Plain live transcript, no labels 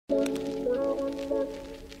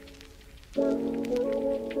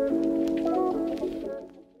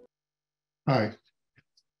Hi,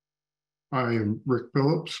 I am Rick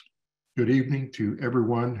Phillips. Good evening to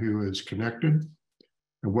everyone who is connected,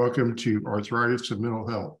 and welcome to Arthritis and Mental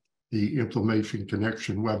Health, the Inflammation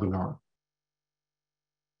Connection webinar.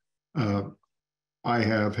 I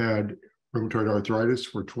have had rheumatoid arthritis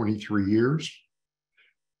for 23 years,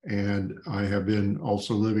 and I have been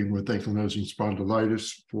also living with ankylosing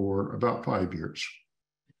spondylitis for about 5 years.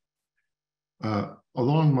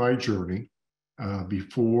 Along my journey,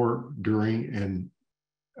 before, during, and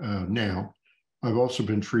now, I've also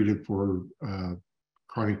been treated for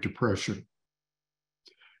chronic depression.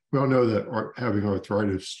 We all know that having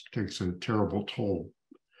arthritis takes a terrible toll.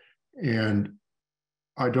 And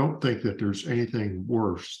I don't think that there's anything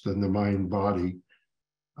worse than the mind-body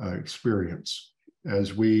experience.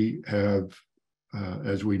 As we know,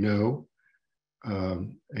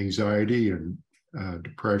 anxiety and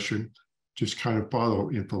depression just kind of follow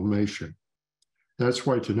inflammation. That's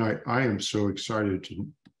why tonight I am so excited to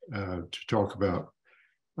talk about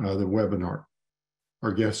the webinar.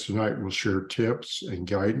 Our guest tonight will share tips and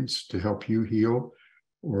guidance to help you heal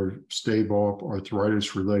or stave off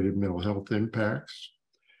arthritis-related mental health impacts.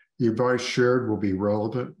 The advice shared will be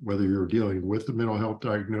relevant whether you're dealing with a mental health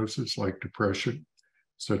diagnosis like depression,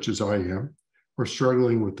 such as I am, or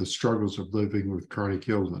struggling with the struggles of living with chronic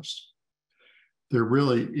illness. There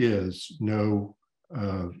really is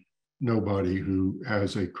nobody who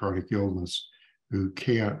has a chronic illness who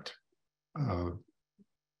can't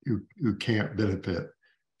benefit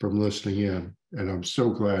from listening in. And I'm so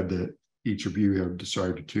glad that each of you have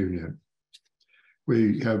decided to tune in.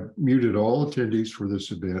 We have muted all attendees for this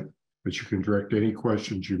event, but you can direct any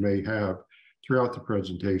questions you may have throughout the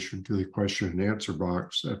presentation to the question and answer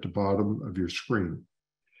box at the bottom of your screen.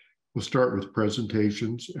 We'll start with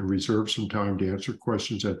presentations and reserve some time to answer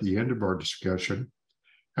questions at the end of our discussion.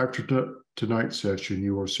 After tonight's session,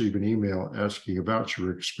 you will receive an email asking about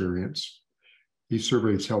your experience. These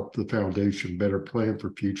surveys help the foundation better plan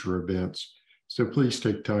for future events, so please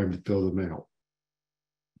take time to fill them out.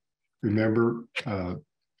 Remember,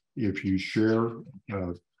 if you share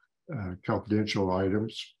confidential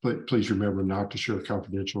items, please remember not to share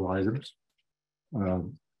confidential items. A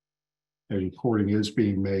recording is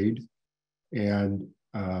being made, and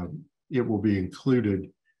it will be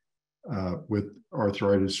included with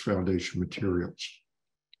Arthritis Foundation materials.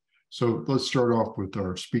 So let's start off with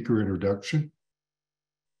our speaker introduction.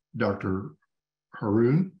 Dr.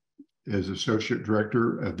 Haroon is Associate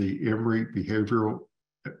Director of the Emory Behavioral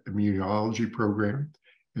Immunology Program.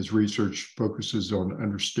 His research focuses on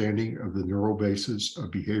understanding of the neural basis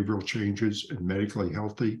of behavioral changes in medically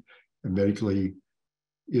healthy and medically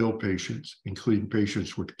ill patients, including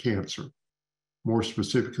patients with cancer. More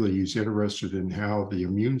specifically, he's interested in how the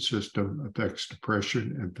immune system affects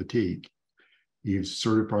depression and fatigue. He is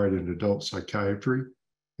certified in adult psychiatry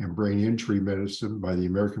and brain injury medicine by the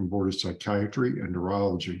American Board of Psychiatry and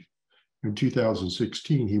Neurology. In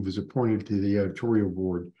 2016, he was appointed to the editorial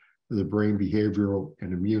board of the Brain Behavioral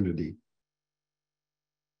and Immunity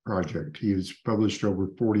Project. He has published over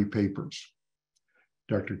 40 papers.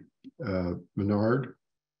 Dr. Ménard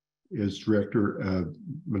is director of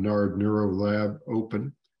Ménard Neuro Lab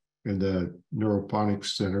Open and the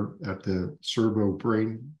Neurophonics Center at the Servo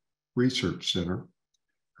Brain Research Center.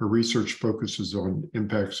 Her research focuses on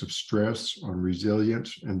impacts of stress on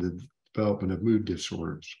resilience and the development of mood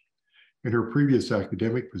disorders. In her previous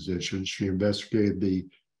academic positions, she investigated the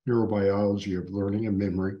neurobiology of learning and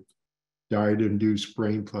memory, diet-induced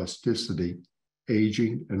brain plasticity,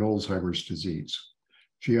 aging, and Alzheimer's disease.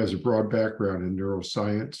 She has a broad background in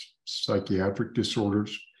neuroscience, psychiatric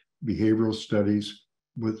disorders, behavioral studies,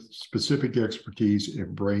 with specific expertise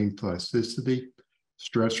in brain plasticity,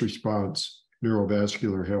 stress response,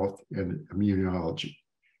 neurovascular health, and immunology.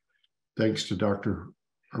 Thanks to Dr.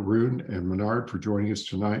 Haroon and Ménard for joining us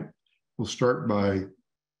tonight. We'll start the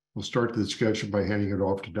discussion by handing it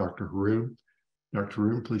off to Dr. Haroon. Dr.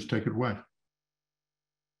 Haroon, please take it away.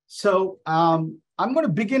 So I'm going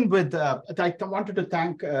to begin with, I wanted to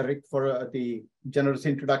thank Rick for the generous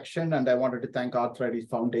introduction, and I wanted to thank Arthritis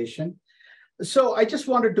Foundation. So I just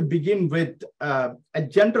wanted to begin with a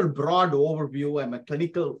general broad overview. I'm a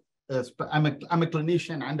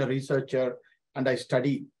clinician and a researcher, and I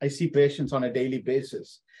see patients on a daily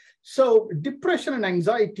basis. So depression and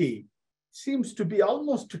anxiety seems to be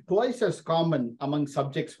almost twice as common among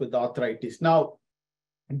subjects with arthritis. Now,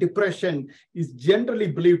 depression is generally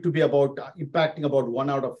believed to be impacting about 1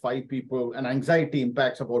 out of 5 people, and anxiety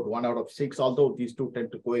impacts about 1 out of 6, although these two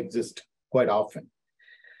tend to coexist quite often.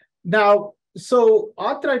 Now, so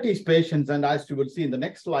arthritis patients, and as you will see in the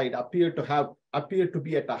next slide, appear to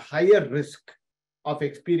be at a higher risk of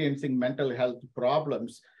experiencing mental health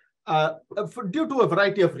problems due to a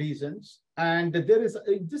variety of reasons. And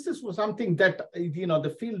this is something that,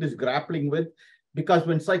 the field is grappling with, because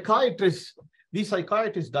when these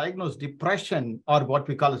psychiatrists diagnose depression, or what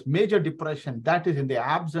we call as major depression, that is in the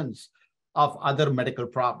absence of other medical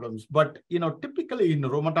problems. But, typically in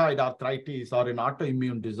rheumatoid arthritis or in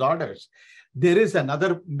autoimmune disorders, there is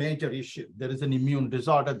another major issue. There is an immune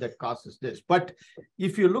disorder that causes this. But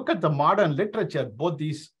if you look at the modern literature, both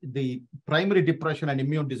the primary depression and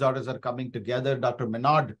immune disorders are coming together. Dr.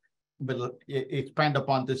 Ménard will expand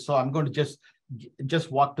upon this. So I'm going to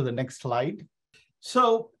just walk to the next slide.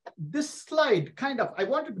 So this slide I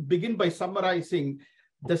wanted to begin by summarizing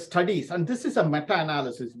the studies. And this is a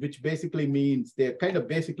meta-analysis, which basically means they're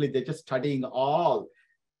just studying all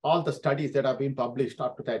the studies that have been published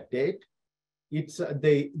up to that date. It's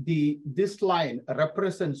this line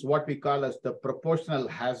represents what we call as the proportional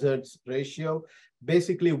hazards ratio.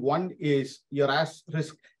 Basically, one is you're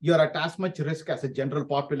at as much risk as a general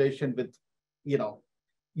population with,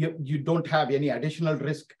 you don't have any additional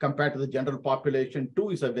risk compared to the general population.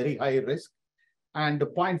 2 is a very high risk, and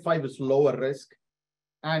 0.5 is lower risk.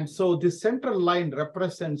 And so this central line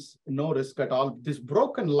represents no risk at all. This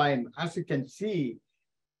broken line, as you can see,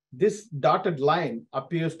 this dotted line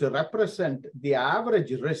appears to represent the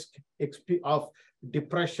average risk of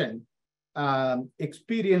depression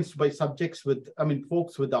experienced by folks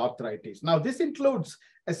with arthritis. Now, this includes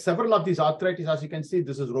several of these arthritis. As you can see,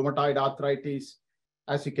 this is rheumatoid arthritis.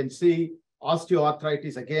 As you can see,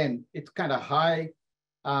 osteoarthritis, again, it's kind of high.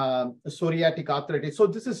 Psoriatic arthritis. So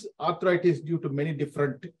this is arthritis due to many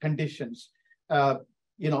different conditions.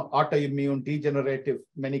 Autoimmune, degenerative,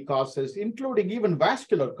 many causes, including even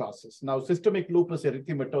vascular causes. Now, systemic lupus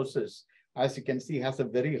erythematosus, as you can see, has a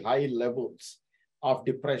very high levels of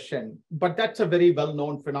depression, but that's a very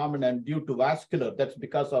well-known phenomenon due to vascular. That's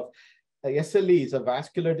because of SLE is a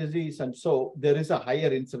vascular disease, and so there is a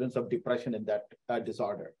higher incidence of depression in that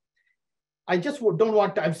disorder. I just don't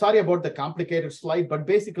want to, I'm sorry about the complicated slide, but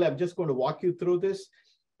basically I'm just going to walk you through this.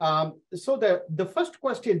 So the first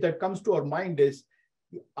question that comes to our mind is,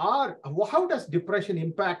 how does depression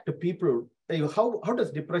impact people? How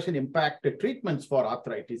does depression impact the treatments for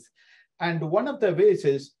arthritis? And one of the ways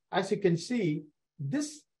is, as you can see,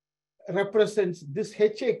 this represents, this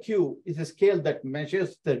HAQ is a scale that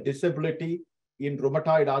measures the disability in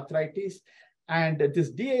rheumatoid arthritis. And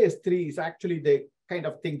this DAS3 is actually the kind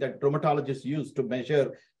of thing that rheumatologists use to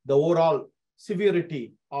measure the overall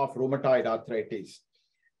severity of rheumatoid arthritis.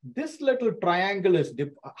 This little triangle is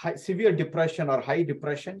severe depression or high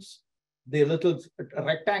depressions. The little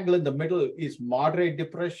rectangle in the middle is moderate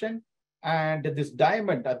depression. And this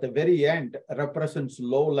diamond at the very end represents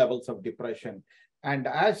low levels of depression. And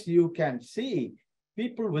as you can see,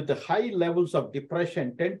 people with the high levels of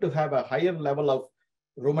depression tend to have a higher level of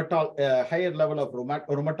rheumatoid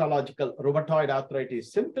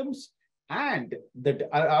arthritis symptoms and the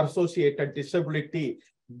associated disability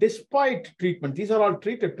despite treatment. These are all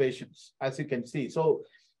treated patients, as you can see. So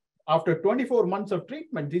after 24 months of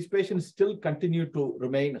treatment, these patients still continue to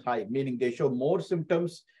remain high, meaning they show more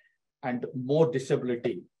symptoms and more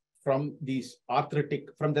disability from their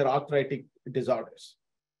arthritic disorders.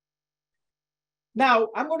 Now,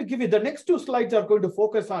 I'm going to give you, the next 2 slides are going to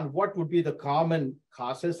focus on what would be the common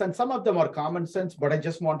causes, and some of them are common sense, but I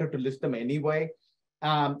just wanted to list them anyway.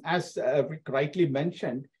 As Rick rightly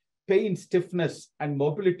mentioned, pain, stiffness, and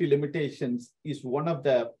mobility limitations is one of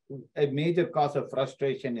a major cause of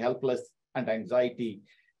frustration, helplessness, and anxiety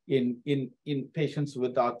in patients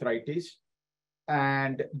with arthritis.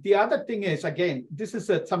 And the other thing is, again, this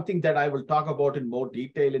is something that I will talk about in more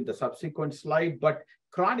detail in the subsequent slide, but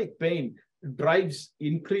chronic pain drives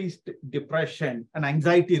increased depression and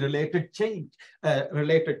anxiety-related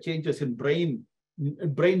changes in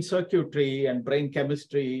brain circuitry and brain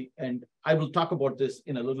chemistry. And I will talk about this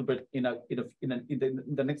in a little bit in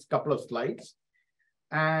the next couple of slides.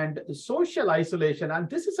 And social isolation, and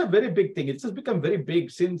this is a very big thing. It's just become very big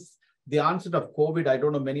since the onset of COVID. I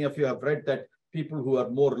don't know, many of you have read that people who are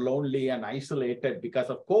more lonely and isolated because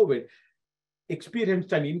of COVID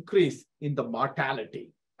experienced an increase in the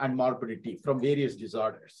mortality and morbidity from various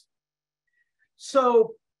disorders.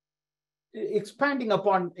 So extending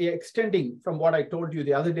from what I told you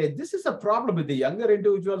the other day, this is a problem with the younger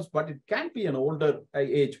individuals, but it can be an older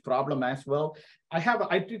age problem as well.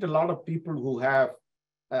 I treat a lot of people who have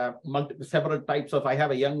several types of, I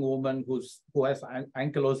have a young woman who has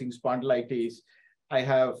ankylosing spondylitis. I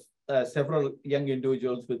have several young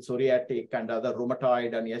individuals with psoriatic and other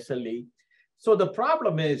rheumatoid and SLE. So the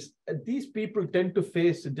problem is these people tend to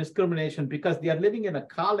face discrimination because they are living in a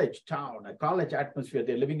college town, a college atmosphere.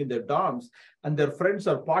 They're living in their dorms and their friends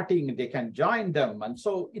are partying and they can join them. And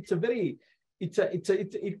so it's a very,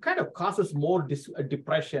 it kind of causes more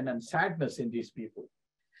depression and sadness in these people.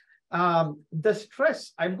 The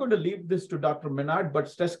stress, I'm going to leave this to Dr. Ménard, but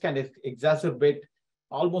stress can exacerbate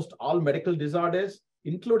almost all medical disorders,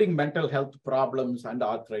 including mental health problems and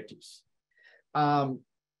arthritis.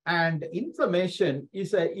 And inflammation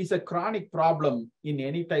is a chronic problem in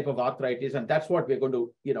any type of arthritis, and that's what we're going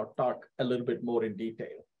to talk a little bit more in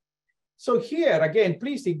detail. So here, again,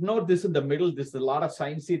 please ignore this in the middle. This is a lot of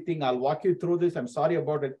sciencey thing. I'll walk you through this. I'm sorry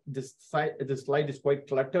about it. This slide is quite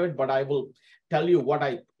cluttered, but I will tell you what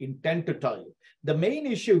I intend to tell you. The main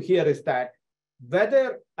issue here is that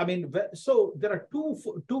so there are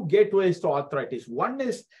two gateways to arthritis. One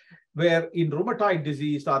is where in rheumatoid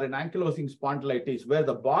disease or in ankylosing spondylitis, where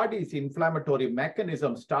the body's inflammatory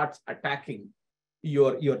mechanism starts attacking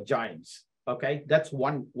your joints. Okay, that's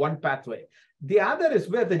one pathway. The other is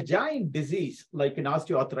where the joint disease, like in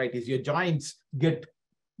osteoarthritis, your joints get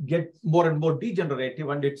more and more degenerative,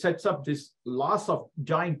 and it sets up this loss of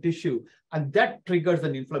joint tissue, and that triggers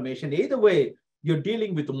an inflammation. Either way, you're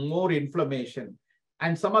dealing with more inflammation.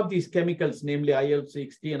 And some of these chemicals, namely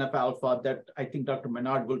IL-6, TNF-alpha, that I think Dr.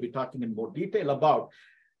 Ménard will be talking in more detail about,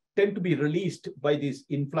 tend to be released by these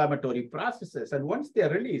inflammatory processes. And once they are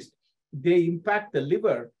released, they impact the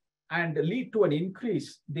liver and lead to an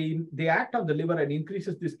increase. They act on the liver and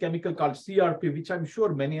increases this chemical called CRP, which I'm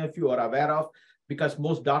sure many of you are aware of because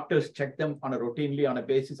most doctors check them routinely on a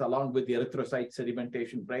basis along with the erythrocyte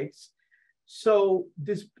sedimentation rates. So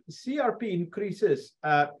this CRP increases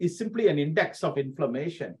is simply an index of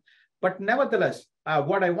inflammation. But nevertheless,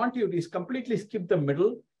 what I want you to is completely skip the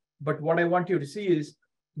middle. But what I want you to see is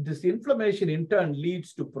this inflammation in turn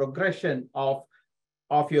leads to progression of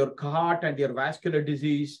your heart and your vascular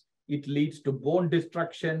disease. It leads to bone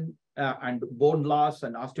destruction and bone loss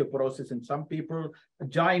and osteoporosis in some people,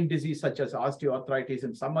 joint disease such as osteoarthritis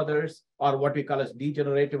in some others, or what we call as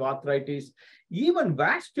degenerative arthritis, even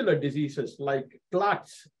vascular diseases like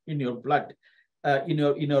clots in your blood, in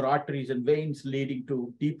your arteries and veins, leading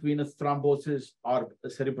to deep venous thrombosis or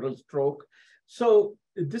cerebral stroke. So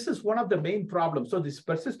this is one of the main problems. So this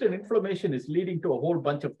persistent inflammation is leading to a whole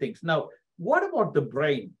bunch of things. Now, what about the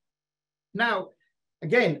brain? Now,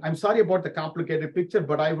 again, I'm sorry about the complicated picture,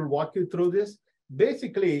 but I will walk you through this.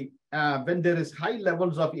 Basically, when there is high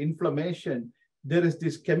levels of inflammation, there are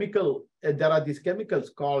these chemicals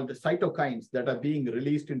called cytokines that are being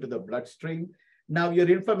released into the bloodstream. Now, your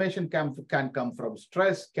inflammation can come from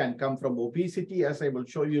stress, can come from obesity, as I will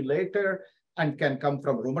show you later, and can come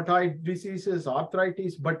from rheumatoid diseases,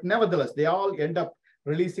 arthritis, but nevertheless, they all end up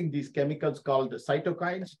releasing these chemicals called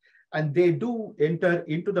cytokines. And they do enter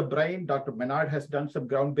into the brain. Dr. Ménard has done some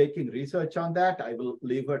groundbreaking research on that. I will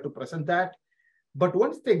leave her to present that. But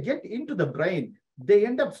once they get into the brain, they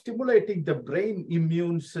end up stimulating the brain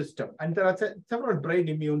immune system. And there are several brain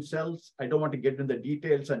immune cells. I don't want to get into the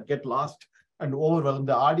details and get lost and overwhelm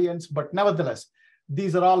the audience. But nevertheless,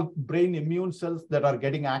 these are all brain immune cells that are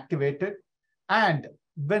getting activated. And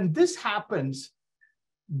when this happens,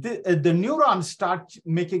 the neurons start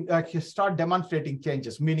demonstrating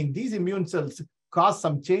changes, meaning these immune cells cause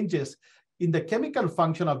some changes in the chemical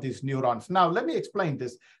function of these neurons. Now, let me explain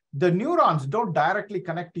this. The neurons don't directly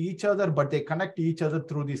connect to each other, but they connect to each other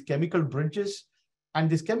through these chemical bridges. And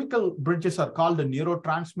these chemical bridges are called the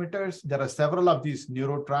neurotransmitters. There are several of these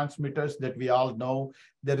neurotransmitters that we all know.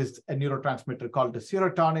 There is a neurotransmitter called the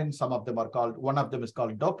serotonin. One of them is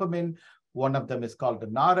called dopamine. One of them is called the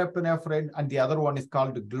norepinephrine, and the other one is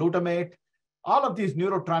called the glutamate. All of these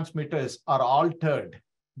neurotransmitters are altered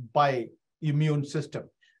by immune system,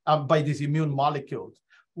 by these immune molecules.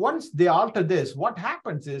 Once they alter this, what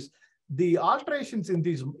happens is the alterations in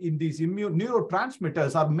these immune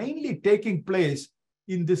neurotransmitters are mainly taking place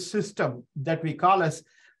in this system that we call as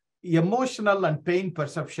emotional and pain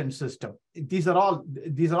perception system. These are all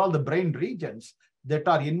the brain regions that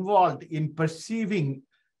are involved in perceiving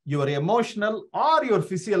your emotional or your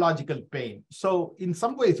physiological pain. So in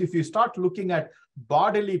some ways, if you start looking at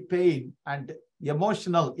bodily pain and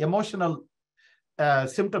emotional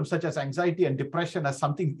symptoms such as anxiety and depression as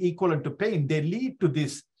something equivalent to pain, they lead to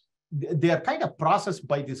this, they are kind of processed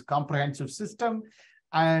by this comprehensive system,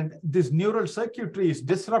 and this neural circuitry is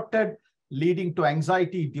disrupted, leading to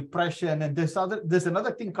anxiety, depression, and there's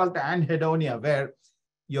another thing called anhedonia, where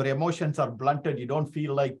your emotions are blunted. You don't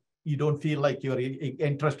feel like you're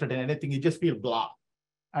interested in anything. You just feel blah.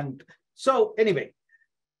 And so anyway,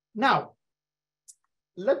 now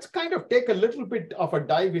let's kind of take a little bit of a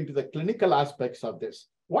dive into the clinical aspects of this.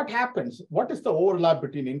 What happens? What is the overlap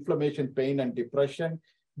between inflammation, pain, and depression?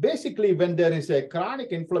 Basically, when there is a chronic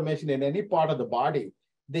inflammation in any part of the body,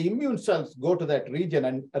 the immune cells go to that region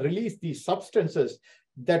and release these substances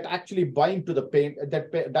that actually bind to the pain,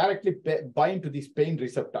 that directly bind to these pain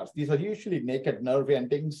receptors. These are usually naked nerve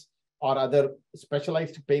endings or other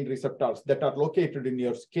specialized pain receptors that are located in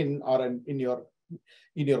your skin or in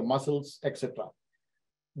your muscles, etc.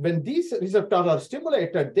 When these receptors are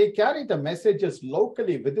stimulated, they carry the messages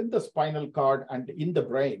locally within the spinal cord and in the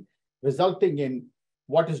brain, resulting in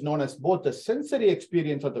what is known as both the sensory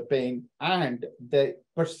experience of the pain and the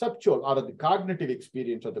perceptual or the cognitive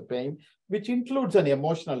experience of the pain, which includes an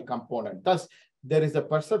emotional component. Thus, there is a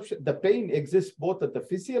perception, the pain exists both at the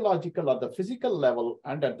physiological or the physical level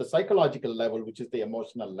and at the psychological level, which is the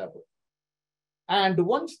emotional level. And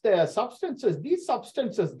once the substances, these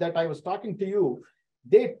substances that I was talking to you,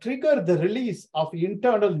 they trigger the release of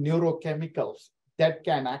internal neurochemicals that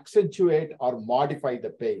can accentuate or modify the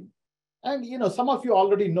pain. And some of you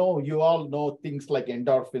already know, you all know things like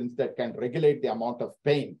endorphins that can regulate the amount of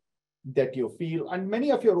pain that you feel. And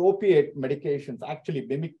many of your opiate medications actually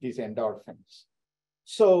mimic these endorphins.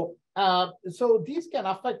 So these can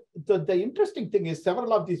affect, the interesting thing is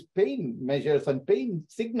several of these pain measures and pain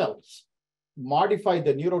signals modify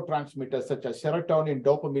the neurotransmitters such as serotonin,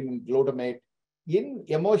 dopamine, and glutamate in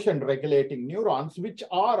emotion regulating neurons, which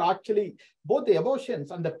are actually, both the emotions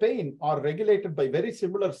and the pain are regulated by very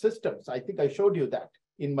similar systems. I think I showed you that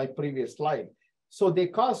in my previous slide. So they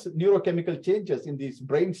cause neurochemical changes in these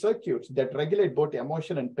brain circuits that regulate both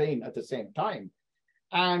emotion and pain at the same time.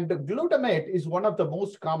 And glutamate is one of the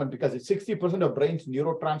most common because 60% of brain's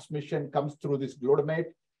neurotransmission comes through this glutamate.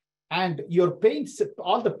 And your pain,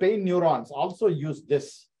 all the pain neurons also use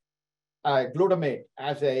this glutamate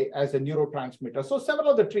as a neurotransmitter. So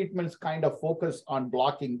several of the treatments kind of focus on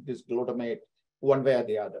blocking this glutamate one way or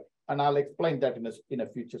the other. And I'll explain that in a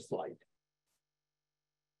future slide.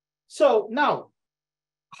 So now,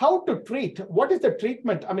 how to treat? What is the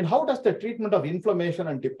treatment? I mean, how does the treatment of inflammation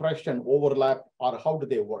and depression overlap, or how do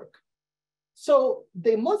they work? So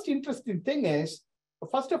the most interesting thing is,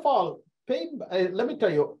 first of all, pain, let me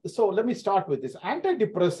tell you, so let me start with this.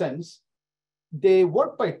 Antidepressants, they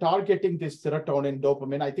work by targeting this serotonin,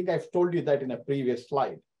 dopamine. I think I've told you that in a previous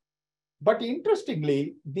slide. But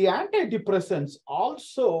interestingly, the antidepressants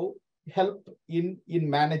also help in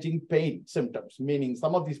managing pain symptoms, meaning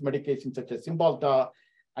some of these medications such as Cymbalta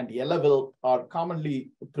and Elavil are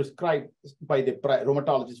commonly prescribed by the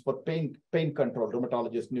rheumatologists for pain control,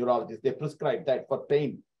 rheumatologists, neurologists. They prescribe that for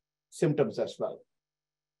pain symptoms as well.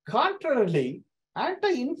 Contrarily,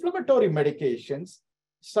 anti-inflammatory medications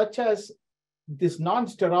such as this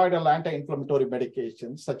non-steroidal anti-inflammatory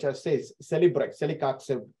medications, such as, say, Celebrex,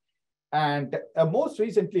 celecoxib, and most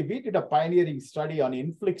recently, we did a pioneering study on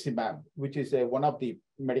infliximab, which is one of the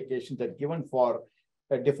medications that given for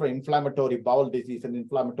different inflammatory bowel disease and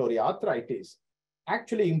inflammatory arthritis,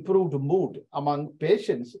 actually improved mood among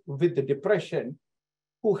patients with the depression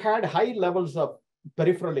who had high levels of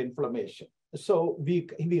peripheral inflammation. So we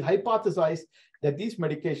hypothesized that these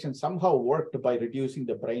medications somehow worked by reducing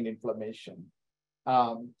the brain inflammation.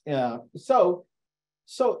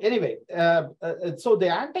 So anyway, so the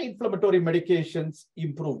anti-inflammatory medications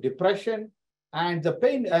improve depression, and the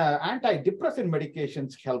pain antidepressant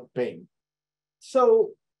medications help pain.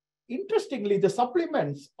 So interestingly, the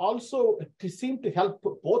supplements also seem to help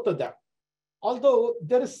both of them. Although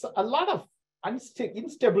there is a lot of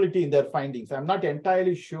instability in their findings. I'm not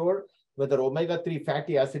entirely sure whether omega-3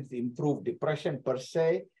 fatty acids improve depression per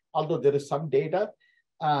se, although there is some data.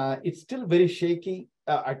 It's still very shaky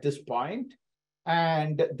at this point.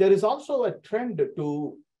 And there is also a trend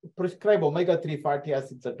to prescribe omega-3 fatty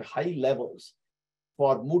acids at high levels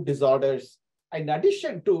for mood disorders, in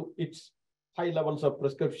addition to its high levels of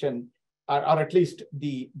prescription, or at least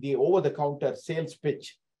the over-the-counter sales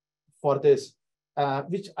pitch for this,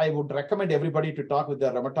 which I would recommend everybody to talk with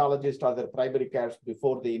their rheumatologist or their primary care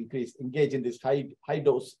before they engage in this high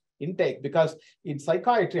dose intake, because in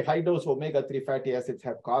psychiatry, high dose omega-3 fatty acids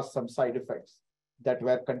have caused some side effects that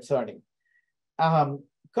were concerning.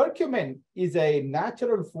 Curcumin is a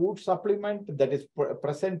natural food supplement that is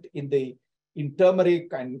present in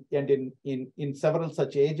turmeric and in several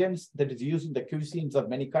such agents that is used in the cuisines of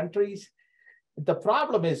many countries. The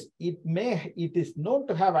problem is it is known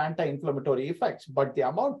to have anti-inflammatory effects, but the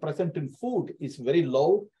amount present in food is very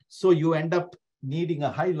low. So you end up needing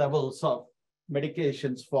a high levels of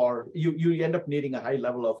medications you end up needing a high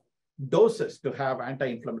level of doses to have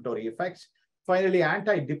anti-inflammatory effects. Finally,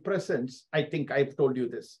 antidepressants, I think I've told you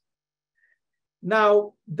this.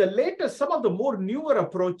 Now, the latest, some of the more newer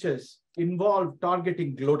approaches involve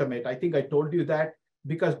targeting glutamate. I think I told you that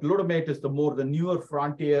because glutamate is the newer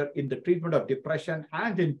frontier in the treatment of depression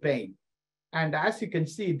and in pain. And as you can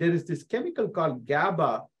see, there is this chemical called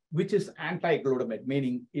GABA, which is anti-glutamate,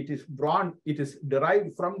 meaning it is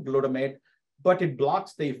derived from glutamate, but it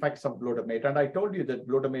blocks the effects of glutamate. And I told you that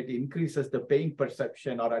glutamate increases the pain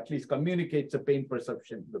perception, or at least communicates the pain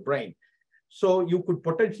perception to the brain. So you could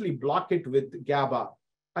potentially block it with GABA.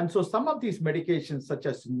 And so some of these medications, such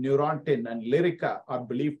as Neurontin and Lyrica, are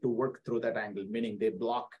believed to work through that angle, meaning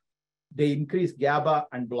they increase GABA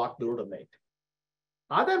and block glutamate.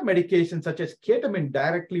 Other medications, such as ketamine,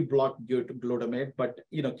 directly block glutamate, but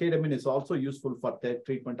ketamine is also useful for the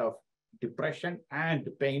treatment of depression and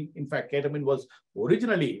pain. In fact, ketamine was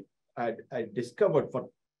originally discovered for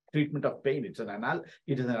treatment of pain. It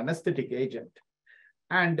is an anesthetic agent.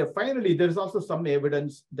 And finally, there's also some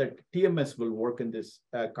evidence that TMS will work in this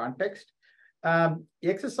context.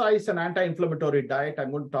 Exercise and anti-inflammatory diet,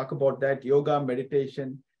 I'm going to talk about that. Yoga,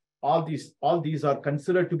 meditation, all these are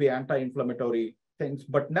considered to be anti-inflammatory things.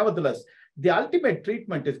 But nevertheless, the ultimate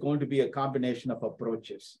treatment is going to be a combination of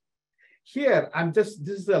approaches. Here, this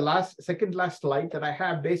is the second last slide that I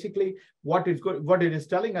have. Basically, what it is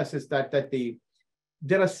telling us is that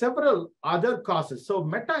there are several other causes. So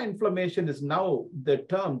meta-inflammation is now the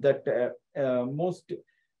term that most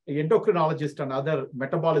endocrinologists and other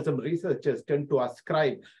metabolism researchers tend to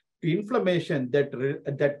ascribe to inflammation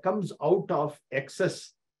that comes out of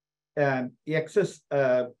excess energy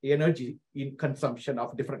in consumption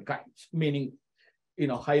of different kinds, meaning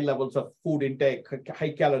high levels of food intake,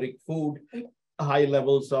 high caloric food, high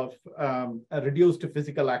levels of reduced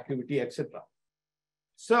physical activity, etc.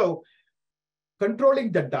 So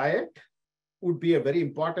controlling the diet would be a very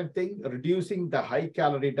important thing. Reducing the high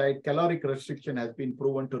calorie diet, caloric restriction has been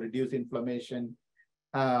proven to reduce inflammation.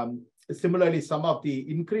 Similarly, some of the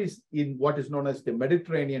increase in what is known as the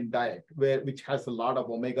Mediterranean diet, which has a lot of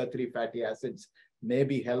omega-3 fatty acids, may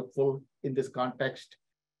be helpful in this context.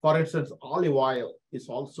 For instance, olive oil is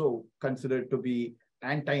also considered to be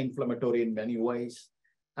anti-inflammatory in many ways.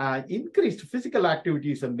 Increased physical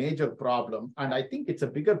activity is a major problem, and I think it's a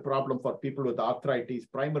bigger problem for people with arthritis,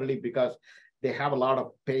 primarily because they have a lot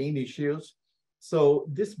of pain issues. So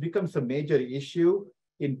this becomes a major issue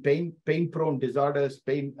in pain-prone disorders,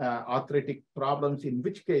 arthritic problems, in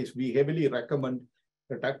which case we heavily recommend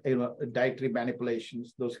dietary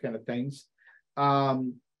manipulations, those kind of things.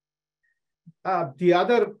 The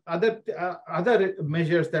other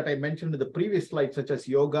measures that I mentioned in the previous slide, such as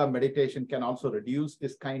yoga, meditation, can also reduce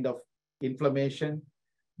this kind of inflammation.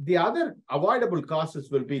 The other avoidable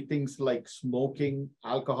causes will be things like smoking,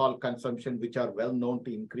 alcohol consumption, which are well known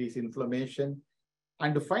to increase inflammation.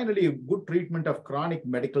 And finally, good treatment of chronic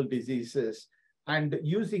medical diseases and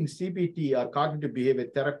using CBT, or cognitive behavior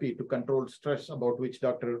therapy, to control stress, about which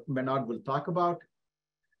Dr. Ménard will talk about.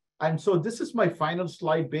 And so this is my final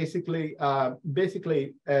slide. Basically,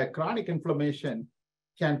 chronic inflammation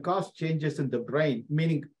can cause changes in the brain,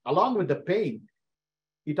 meaning along with the pain,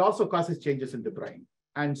 it also causes changes in the brain.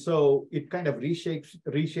 And so it kind of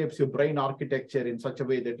reshapes your brain architecture in such a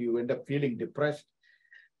way that you end up feeling depressed.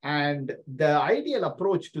 And the ideal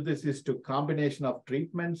approach to this is to combination of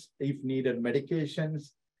treatments, if needed,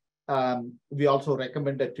 medications. We also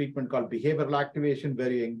recommend a treatment called behavioral activation,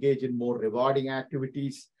 where you engage in more rewarding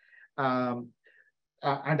activities. And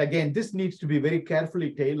again, this needs to be very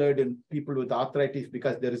carefully tailored in people with arthritis,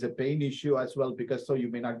 because there is a pain issue as well, because so you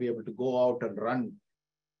may not be able to go out and run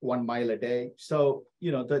 1 mile a day. So,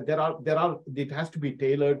 it has to be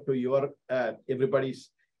tailored to your everybody's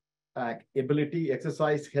ability,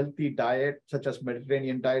 exercise, healthy diet, such as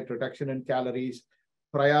Mediterranean diet, reduction in calories,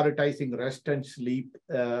 prioritizing rest and sleep.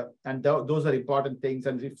 And those are important things.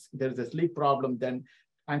 And if there's a sleep problem, then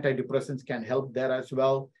antidepressants can help there as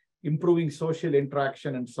well. Improving social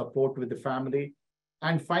interaction and support with the family.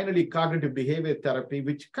 And finally, cognitive behavior therapy,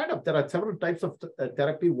 which there are several types of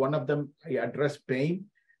therapy. One of them address pain.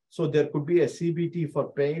 So there could be a CBT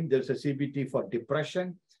for pain. There's a CBT for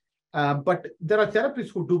depression. But there are therapists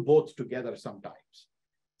who do both together sometimes.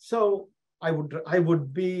 So I would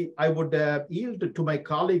yield to my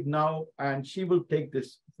colleague now, and she will take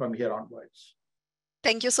this from here onwards.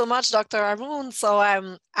 Thank you so much, Dr. Haroon. So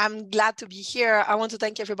I'm glad to be here. I want to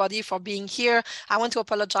thank everybody for being here. I want to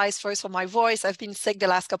apologize first for my voice. I've been sick the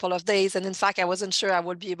last couple of days, and in fact, I wasn't sure I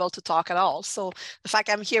would be able to talk at all. So the fact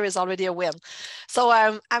I'm here is already a win. So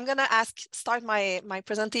I'm gonna start my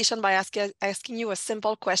presentation by asking you a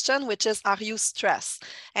simple question, which is, are you stressed?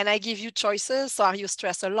 And I give you choices. So are you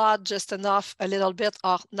stressed a lot, just enough, a little bit,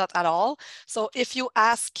 or not at all? So if you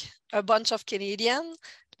ask a bunch of Canadians,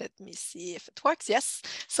 let me see if it works. Yes.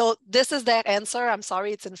 So this is their answer. I'm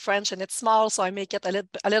sorry, it's in French and it's small, so I make it a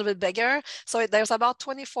little bit bigger. So there's about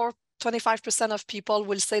 25% of people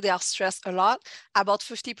will say they are stressed a lot. About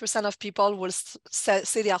 50% of people will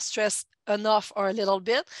say they are stressed enough or a little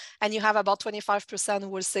bit. And you have about 25% who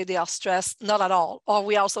will say they are stressed not at all, or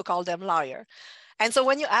we also call them liar. And so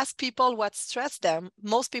when you ask people what stress them,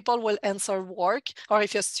 most people will answer work, or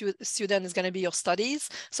if your student is going to be your studies.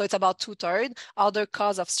 So it's about 2/3. Other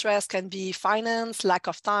cause of stress can be finance, lack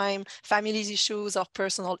of time, family issues, or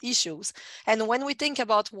personal issues. And when we think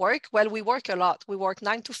about work, well, we work a lot. We work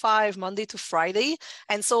 9 to 5, Monday to Friday.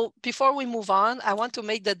 And so before we move on, I want to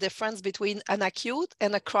make the difference between an acute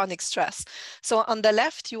and a chronic stress. So on the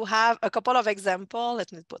left, you have a couple of examples.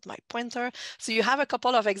 Let me put my pointer. So you have a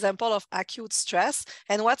couple of examples of acute stress.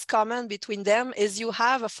 And what's common between them is you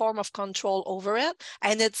have a form of control over it,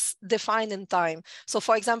 and it's defined in time. So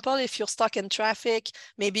for example, if you're stuck in traffic,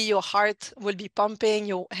 maybe your heart will be pumping,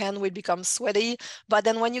 your hand will become sweaty. But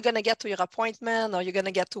then when you're going to get to your appointment or you're going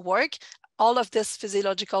to get to work, all of this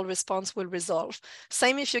physiological response will resolve.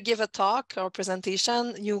 Same if you give a talk or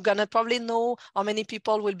presentation, you're gonna probably know how many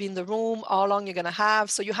people will be in the room, how long you're gonna have.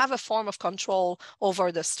 So you have a form of control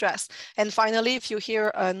over the stress. And finally, if you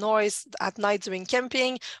hear a noise at night during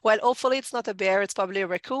camping, well, hopefully it's not a bear, it's probably a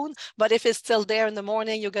raccoon. But if it's still there in the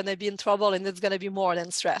morning, you're gonna be in trouble and it's gonna be more than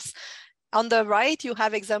stress. On the right, you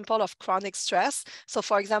have example of chronic stress. So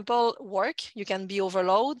for example, work, you can be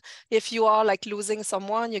overload. If you are like losing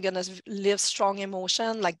someone, you're gonna live strong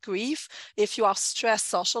emotion like grief. If you are stressed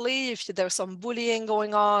socially, if there's some bullying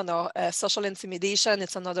going on or social intimidation,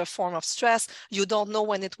 it's another form of stress. You don't know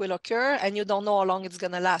when it will occur and you don't know how long it's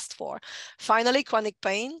gonna last for. Finally, chronic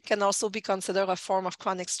pain can also be considered a form of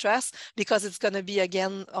chronic stress because it's gonna be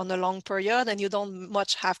again on a long period and you don't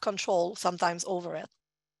much have control sometimes over it.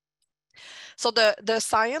 So the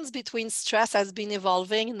science between stress has been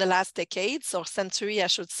evolving in the last decades or century, I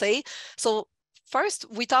should say. So first,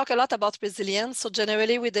 we talk a lot about resilience. So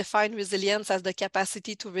generally, we define resilience as the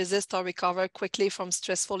capacity to resist or recover quickly from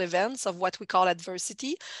stressful events of what we call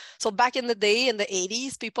adversity. So back in the day, in the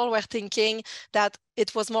 80s, people were thinking that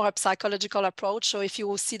it was more a psychological approach. So if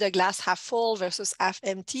you see the glass half full versus half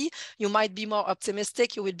empty, you might be more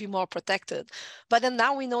optimistic, you will be more protected. But then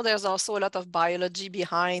now we know there's also a lot of biology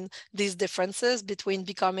behind these differences between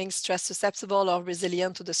becoming stress susceptible or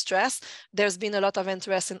resilient to the stress. There's been a lot of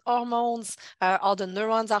interest in hormones, how the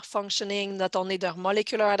neurons are functioning, not only their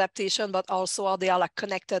molecular adaptation, but also how they are like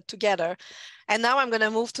connected together. And now I'm going to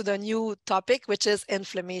move to the new topic, which is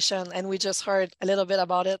inflammation. And we just heard a little bit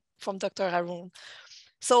about it from Dr. Haroon.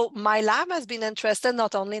 So my lab has been interested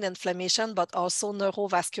not only in inflammation, but also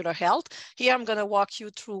neurovascular health. Here, I'm going to walk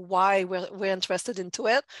you through why we're interested into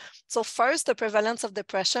it. So first, the prevalence of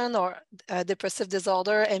depression or depressive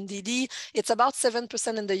disorder, MDD, it's about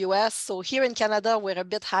 7% in the US. So here in Canada, we're a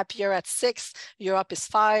bit happier at 6, Europe is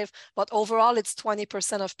 5, but overall, it's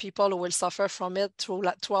 20% of people who will suffer from it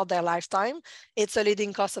throughout their lifetime. It's a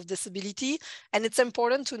leading cause of disability. And it's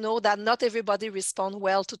important to know that not everybody responds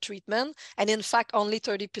well to treatment. And in fact, only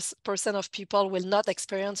 30% of people will not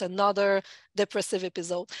experience another depressive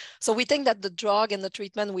episode. So we think that the drug and the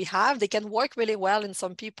treatment we have, they can work really well in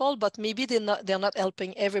some people, but maybe they're not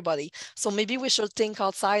helping everybody. So maybe we should think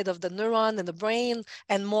outside of the neuron and the brain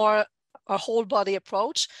and more a whole body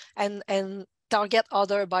approach and target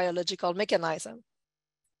other biological mechanisms.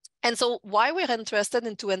 And so why we're interested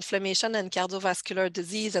into inflammation and cardiovascular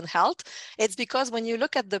disease and health, it's because when you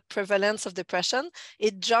look at the prevalence of depression,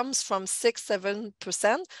 it jumps from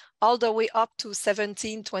 6-7% all the way up to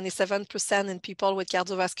 17-27% in people with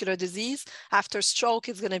cardiovascular disease. After stroke,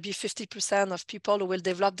 it's going to be 50% of people who will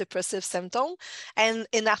develop depressive symptoms. And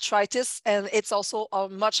in arthritis, and it's also a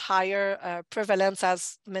much higher prevalence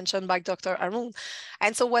as mentioned by Dr. Haroon.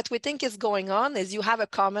 And so what we think is going on is you have a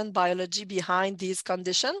common biology behind these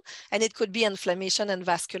conditions, and it could be inflammation and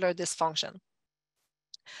vascular dysfunction.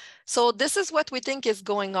 So this is what we think is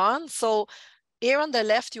going on. So here on the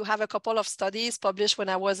left, you have a couple of studies published when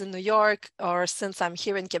I was in New York or since I'm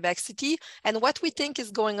here in Quebec City. And what we think is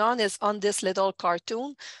going on is on this little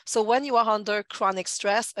cartoon. So when you are under chronic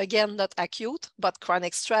stress, again, not acute, but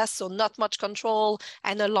chronic stress, so not much control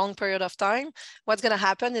and a long period of time, what's going to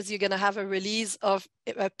happen is you're going to have a release of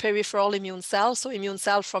peripheral immune cells, so immune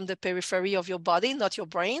cells from the periphery of your body, not your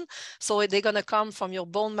brain. So they're going to come from your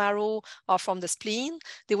bone marrow or from the spleen.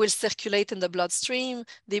 They will circulate in the bloodstream.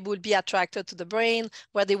 They will be attracted to the brain,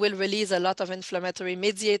 where they will release a lot of inflammatory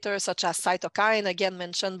mediators, such as cytokine, again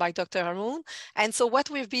mentioned by Dr. Haroon. And so what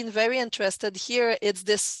we've been very interested here is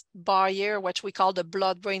this barrier, which we call the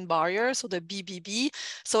blood-brain barrier, so the BBB.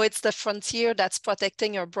 So it's the frontier that's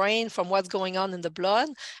protecting your brain from what's going on in the blood.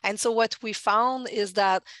 And so what we found is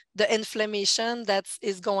that the inflammation that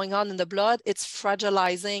is going on in the blood, it's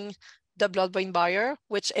fragilizing the blood-brain barrier,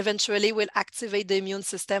 which eventually will activate the immune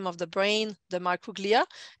system of the brain, the microglia,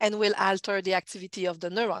 and will alter the activity of the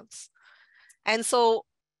neurons. And so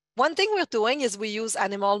one thing we're doing is we use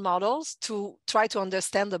animal models to try to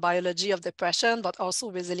understand the biology of depression, but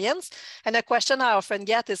also resilience. And a question I often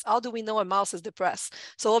get is, how do we know a mouse is depressed?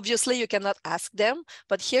 So obviously you cannot ask them,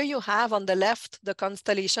 but here you have on the left the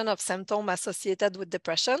constellation of symptoms associated with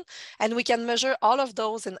depression. And we can measure all of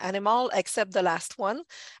those in animal except the last one.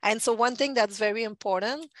 And so one thing that's very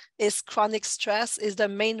important is chronic stress is the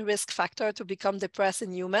main risk factor to become depressed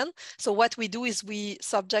in human. So what we do is we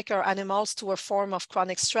subject our animals to a form of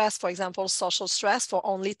chronic stress, for example, social stress, for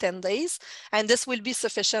only 10 days. And this will be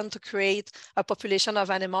sufficient to create a population of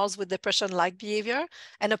animals with depression-like behavior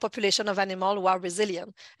and a population of animals who are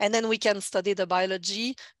resilient. And then we can study the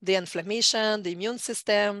biology, the inflammation, the immune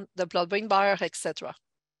system, the blood-brain barrier, etc.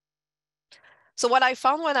 So what I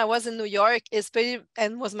found when I was in New York is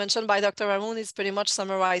and was mentioned by Dr. Haroon, is pretty much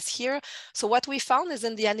summarized here. So what we found is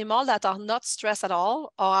in the animals that are not stressed at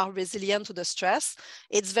all or are resilient to the stress,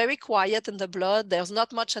 it's very quiet in the blood. There's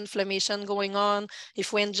not much inflammation going on.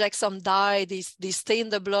 If we inject some dye, they stay in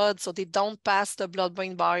the blood, so they don't pass the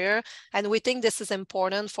blood-brain barrier. And we think this is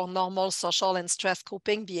important for normal social and stress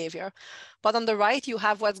coping behavior. But on the right, you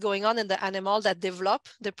have what's going on in the animal that develop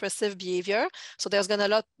depressive behavior. So there's going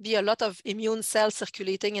to be a lot of immune cells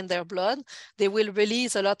circulating in their blood. They will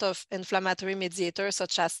release a lot of inflammatory mediators,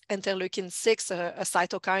 such as interleukin-6, a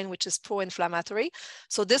cytokine, which is pro-inflammatory.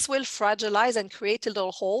 So this will fragilize and create a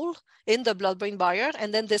little hole in the blood-brain barrier.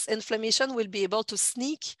 And then this inflammation will be able to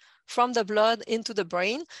sneak from the blood into the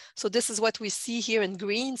brain. So this is what we see here in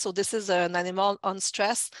green. So this is an animal on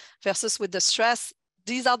stress versus with the stress.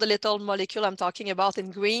 These are the little molecule I'm talking about in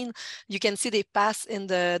green. You can see they pass in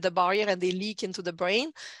the barrier and they leak into the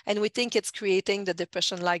brain. And we think it's creating the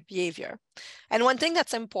depression-like behavior. And one thing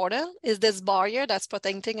that's important is this barrier that's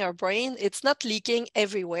protecting our brain. It's not leaking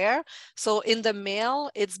everywhere. So in the male,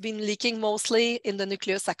 it's been leaking mostly in the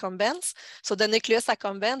nucleus accumbens. So the nucleus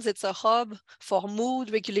accumbens, it's a hub for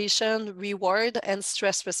mood regulation, reward, and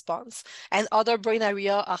stress response. And other brain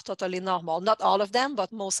areas are totally normal. Not all of them,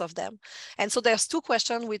 but most of them. And so there's two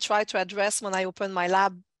questions we try to address when I opened my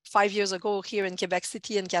lab 5 years ago here in Quebec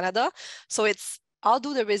City in Canada. So it's, how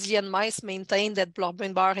do the resilient mice maintain that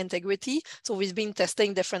blood-brain barrier integrity? So we've been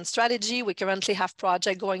testing different strategy. We currently have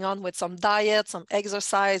project going on with some diet, some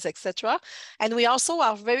exercise, etc. And we also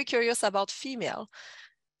are very curious about female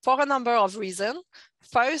for a number of reasons.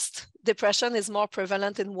 First, depression is more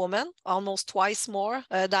prevalent in women, almost twice more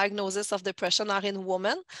diagnoses of depression are in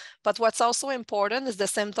women. But what's also important is the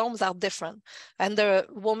symptoms are different. And the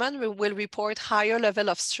woman will report higher level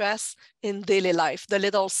of stress in daily life, the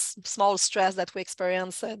little small stress that we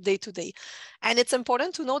experience day to day. And it's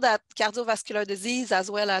important to know that cardiovascular disease as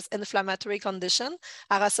well as inflammatory condition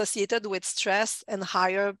are associated with stress and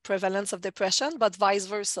higher prevalence of depression, but vice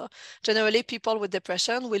versa. Generally, people with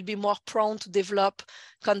depression will be more prone to develop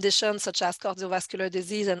conditions such as cardiovascular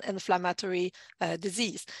disease and inflammatory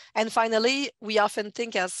disease. And finally, we often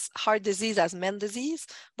think as heart disease as men disease,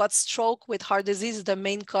 but stroke with heart disease is the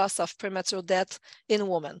main cause of premature death in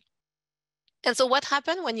women. And so what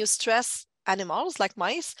happens when you stress animals like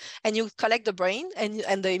mice and you collect the brain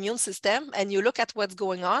and the immune system and you look at what's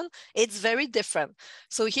going on, it's very different.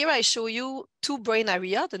 So here I show you two brain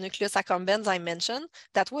areas, the nucleus accumbens I mentioned,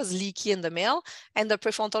 that was leaky in the male, and the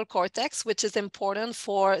prefrontal cortex, which is important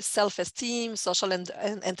for self-esteem, social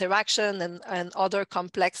interaction, and other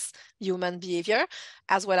complex human behavior,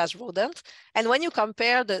 as well as rodent. And when you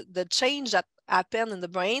compare the change that happened in the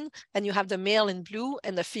brain, and you have the male in blue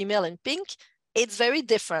and the female in pink, it's very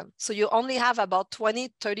different. So you only have about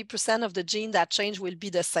 20-30% of the gene that change will be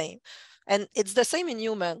the same. And it's the same in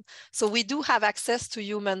human. So we do have access to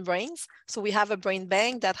human brains. So we have a brain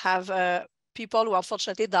bank that have people who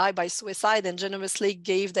unfortunately die by suicide and generously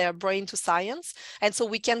gave their brain to science. And so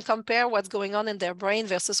we can compare what's going on in their brain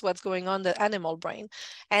versus what's going on in the animal brain.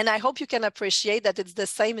 And I hope you can appreciate that it's the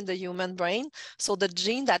same in the human brain. So the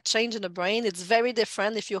gene that change in the brain, it's very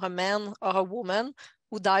different if you're a man or a woman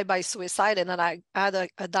who die by suicide and then I had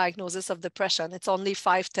a diagnosis of depression. It's only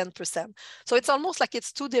 5–10%. So it's almost like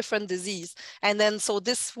it's two different diseases. And then so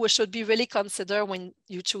this should be really considered when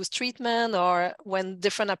you choose treatment or when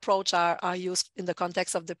different approaches are used in the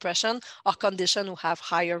context of depression or condition who have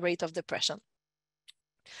higher rate of depression.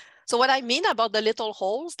 So what I mean about the little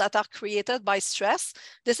holes that are created by stress,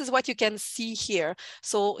 this is what you can see here.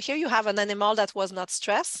 So here you have an animal that was not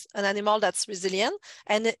stressed, an animal that's resilient,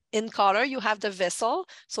 and in color you have the vessel.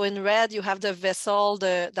 So in red you have the vessel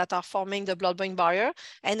that are forming the blood-brain barrier,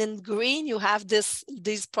 and in green you have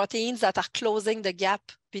these proteins that are closing the gap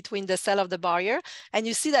between the cell of the barrier. And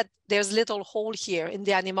you see that there's little hole here in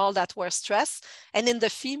the animal that were stressed. And in the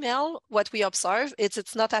female, what we observe is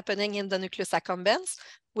it's not happening in the nucleus accumbens,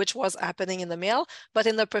 which was happening in the male, but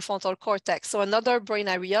in the prefrontal cortex. So another brain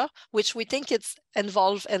area, which we think it's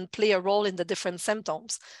involved and play a role in the different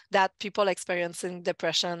symptoms that people experiencing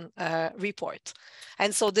depression report.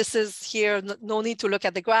 And so this is here, no need to look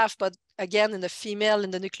at the graph, but again, in the female,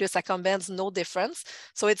 in the nucleus accumbens, no difference.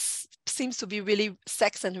 So it seems to be really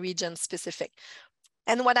sex and region specific.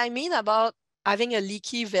 And what I mean about having a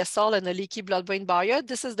leaky vessel and a leaky blood-brain barrier,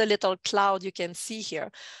 this is the little cloud you can see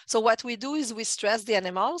here. So what we do is we stress the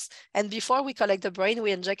animals, and before we collect the brain,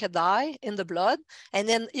 we inject a dye in the blood. And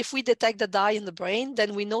then if we detect the dye in the brain,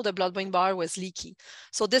 then we know the blood-brain barrier was leaky.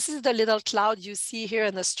 So this is the little cloud you see here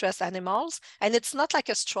in the stressed animals. And it's not like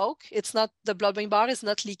a stroke. It's not, the blood-brain barrier is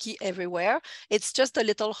not leaky everywhere. It's just the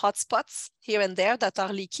little hot spots here and there that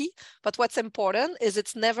are leaky. But what's important is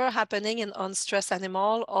it's never happening in unstressed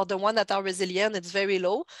animal, or the one that are resilient, it's very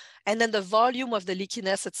low. And then the volume of the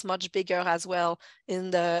leakiness, it's much bigger as well in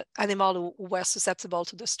the animal who were susceptible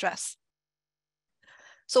to the stress.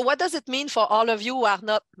 So what does it mean for all of you who are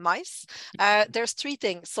not mice? There's three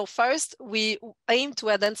things. So first, we aim to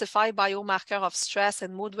identify biomarker of stress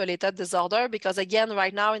and mood-related disorder, because again,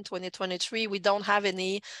 right now in 2023, we don't have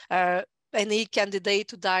any candidate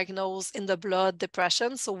to diagnose in the blood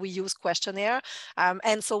depression, so we use questionnaire.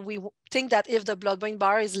 And so we think that if the blood-brain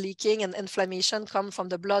barrier is leaking and inflammation comes from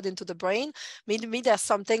the blood into the brain, maybe there's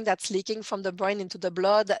something that's leaking from the brain into the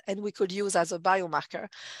blood and we could use as a biomarker.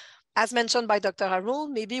 As mentioned by Dr.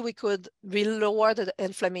 Haroon, maybe we could lower the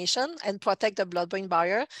inflammation and protect the blood-brain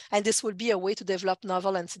barrier, and this would be a way to develop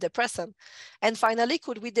novel antidepressant. And finally,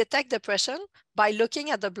 could we detect depression by looking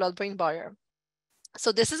at the blood-brain barrier?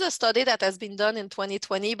 So this is a study that has been done in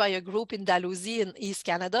 2020 by a group in Dalhousie in East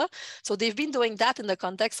Canada. So they've been doing that in the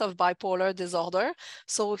context of bipolar disorder.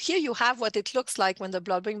 So here you have what it looks like when the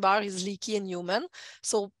blood-brain barrier is leaky in human.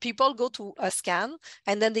 So people go to a scan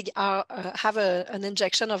and then they have an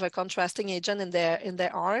injection of a contrasting agent in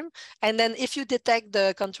their arm. And then if you detect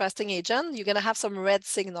the contrasting agent, you're gonna have some red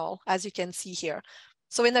signal, as you can see here.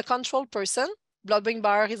 So in a control person, blood-brain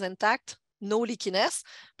barrier is intact, no leakiness,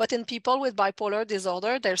 but in people with bipolar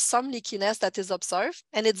disorder, there's some leakiness that is observed,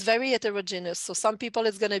 and it's very heterogeneous. So some people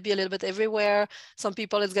it's going to be a little bit everywhere, some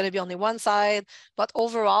people it's going to be only one side, but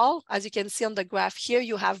overall, as you can see on the graph here,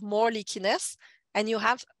 you have more leakiness, and you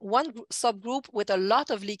have one subgroup with a lot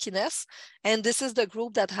of leakiness, and this is the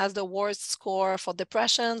group that has the worst score for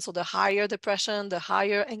depression, so the higher depression, the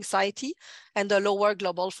higher anxiety, and the lower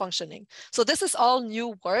global functioning. So this is all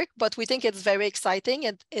new work, but we think it's very exciting,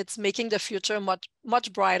 and it's making the future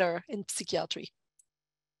much brighter in psychiatry.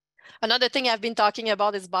 Another thing I've been talking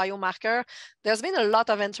about is biomarker. There's been a lot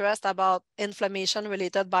of interest about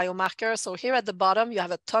inflammation-related biomarkers. So here at the bottom, you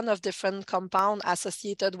have a ton of different compounds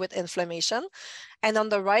associated with inflammation. And on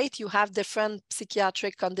the right, you have different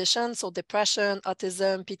psychiatric conditions, so depression,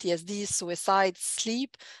 autism, PTSD, suicide,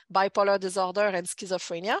 sleep, bipolar disorder, and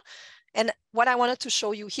schizophrenia. And what I wanted to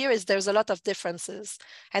show you here is there's a lot of differences.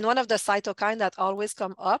 And one of the cytokines that always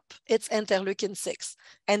come up, it's interleukin-6.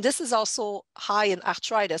 And this is also high in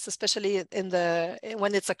arthritis, especially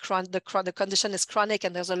when it's the condition is chronic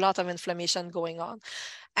and there's a lot of inflammation going on.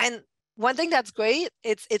 And one thing that's great,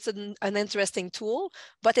 it's an interesting tool,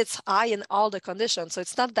 but it's high in all the conditions. So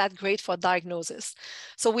it's not that great for diagnosis.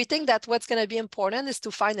 So we think that what's going to be important is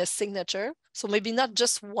to find a signature. So maybe not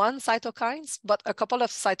just one cytokines, but a couple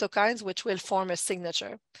of cytokines which will form a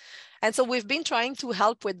signature. And so we've been trying to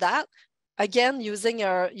help with that again, using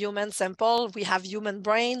a human sample, we have human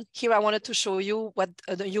brain. Here I wanted to show you what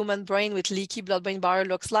the human brain with leaky blood-brain barrier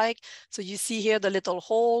looks like. So you see here the little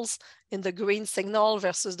holes in the green signal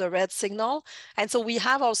versus the red signal. And so we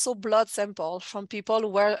have also blood sample from people who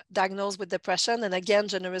were diagnosed with depression and again,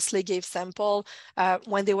 generously gave sample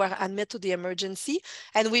when they were admitted to the emergency.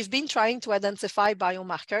 And we've been trying to identify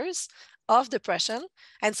biomarkers of depression.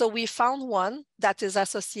 And so we found one that is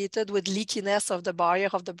associated with leakiness of the barrier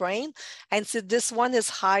of the brain. And so this one is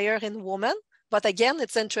higher in women, but again,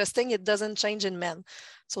 it's interesting, it doesn't change in men.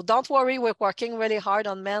 So don't worry, we're working really hard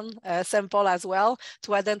on men sample as well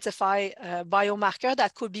to identify a biomarker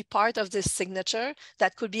that could be part of this signature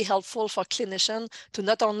that could be helpful for clinicians to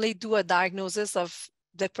not only do a diagnosis of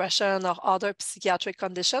depression or other psychiatric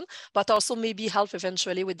condition, but also maybe help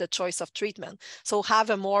eventually with the choice of treatment. So have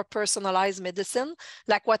a more personalized medicine,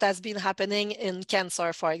 like what has been happening in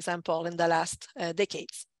cancer, for example, in the last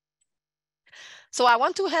decades. So I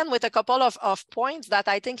want to end with a couple of points that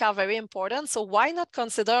I think are very important. So why not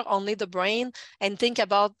consider only the brain and think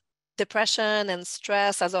about depression and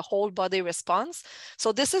stress as a whole body response?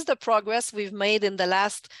 So this is the progress we've made in the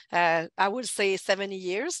last, I would say 70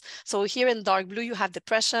 years. So here in dark blue, you have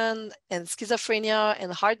depression and schizophrenia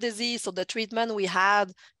and heart disease. So the treatment we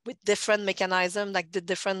had with different mechanisms, like the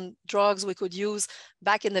different drugs we could use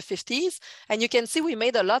back in the 50s. And you can see we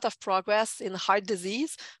made a lot of progress in heart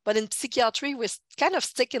disease, but in psychiatry, we're kind of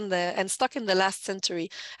stuck in the last century.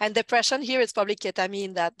 And depression here is probably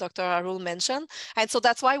ketamine that Dr. Haroon mentioned. And so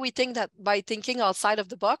that's why we think that by thinking outside of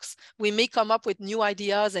the box, we may come up with new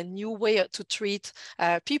ideas and new way to treat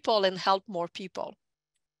people and help more people.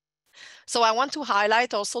 So I want to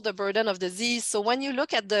highlight also the burden of disease. So when you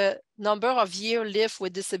look at the number of years lived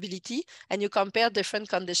with disability and you compare different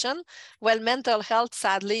conditions, well, mental health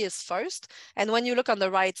sadly is first. And when you look on the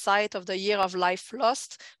right side of the year of life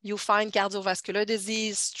lost, you find cardiovascular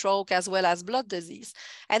disease, stroke, as well as blood disease.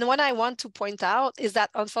 And what I want to point out is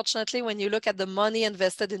that unfortunately, when you look at the money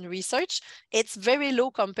invested in research, it's very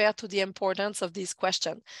low compared to the importance of these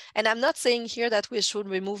questions. And I'm not saying here that we should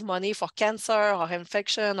remove money for cancer or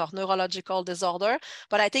infection or neurological disorder,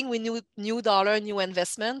 but I think we need new dollar, new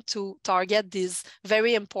investment to target these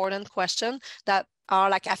very important questions that are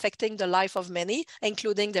like affecting the life of many,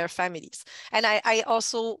 including their families. And I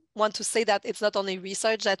also want to say that it's not only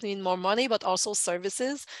research that need more money, but also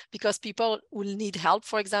services, because people will need help,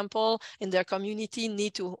 for example, in their community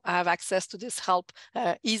need to have access to this help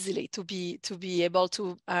easily to be able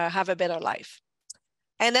to have a better life.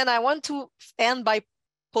 And then I want to end by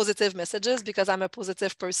positive messages because I'm a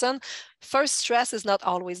positive person. First, stress is not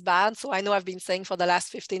always bad. So I know I've been saying for the last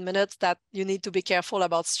 15 minutes that you need to be careful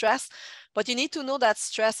about stress, but you need to know that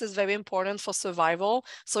stress is very important for survival.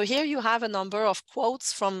 So here you have a number of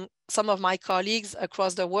quotes from some of my colleagues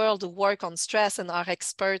across the world who work on stress and are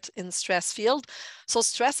experts in stress field. So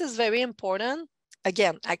stress is very important.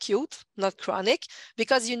 Again, acute, not chronic,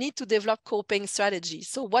 because you need to develop coping strategies.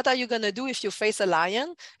 So what are you going to do if you face a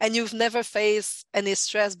lion and you've never faced any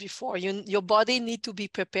stress before? Your body needs to be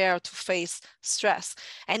prepared to face stress.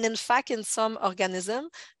 And in fact, in some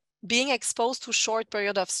organisms, being exposed to short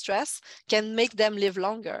period of stress can make them live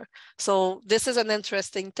longer. So this is an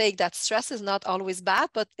interesting take that stress is not always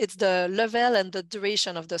bad, but it's the level and the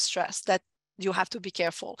duration of the stress that you have to be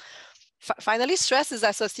careful. Finally, stress is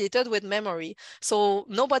associated with memory. So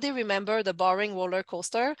nobody remember the boring roller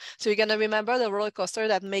coaster. So you're going to remember the roller coaster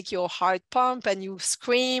that make your heart pump and you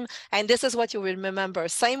scream. And this is what you will remember.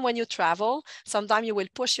 Same when you travel. Sometimes you will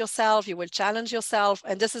push yourself, you will challenge yourself.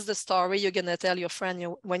 And this is the story you're going to tell your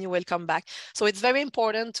friend when you will come back. So it's very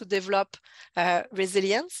important to develop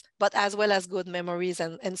resilience, but as well as good memories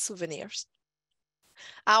and souvenirs.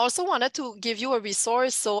 I also wanted to give you a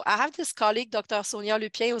resource. So I have this colleague, Dr. Sonia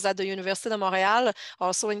Lupien, who's at the Université de Montréal,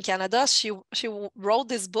 also in Canada. She wrote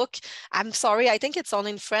this book. I'm sorry, I think it's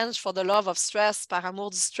only in French, For the Love of Stress, Par amour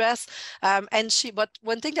du stress. But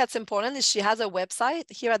one thing that's important is she has a website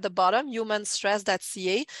here at the bottom,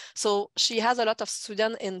 humanstress.ca. So she has a lot of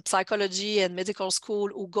students in psychology and medical school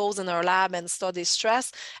who goes in her lab and studies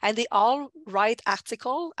stress. And they all write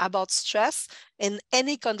articles about stress in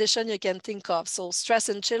any condition you can think of. So stress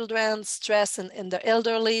in children, stress in the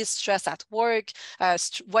elderly, stress at work,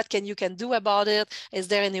 what you can do about it? Is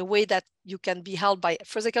there any way that you can be helped by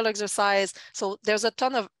physical exercise? So there's a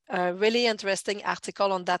ton of really interesting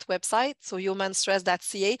article on that website. So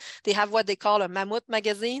humanstress.ca, they have what they call a mammoth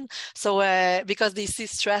magazine. So because they see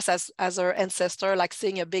stress as our ancestor, like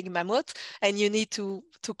seeing a big mammoth, and you need to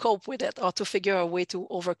cope with it or to figure a way to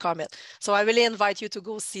overcome it. So I really invite you to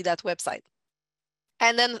go see that website.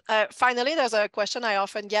 And then finally, there's a question I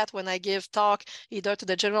often get when I give talk, either to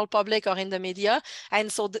the general public or in the media.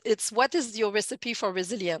 And so it's, what is your recipe for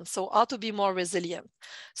resilience? So how to be more resilient.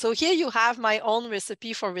 So here you have my own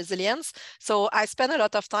recipe for resilience. So I spend a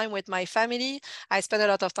lot of time with my family. I spend a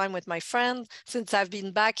lot of time with my friends. Since I've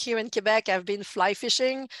been back here in Quebec, I've been fly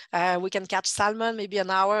fishing. We can catch salmon maybe an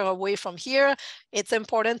hour away from here. It's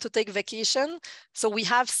important to take vacation. So we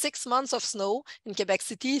have 6 months of snow in Quebec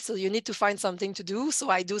City. So you need to find something to do. So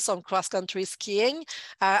I do some cross-country skiing.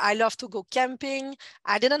 I love to go camping.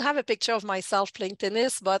 I didn't have a picture of myself playing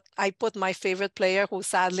tennis, but I put my favorite player who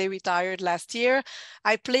sadly retired last year.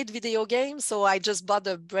 I played video games. So I just bought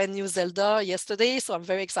a brand new Zelda yesterday. So I'm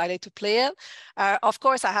very excited to play it. Of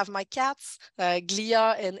course, I have my cats,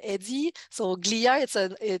 Glia and Eddie. So Glia,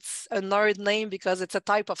 it's a nerd name because it's a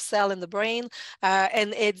type of cell in the brain.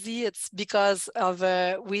 And Eddie, it's because of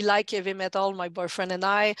we like heavy metal, my boyfriend and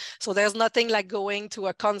I. So there's nothing like going to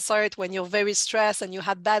a concert when you're very stressed and you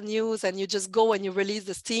had bad news and you just go and you release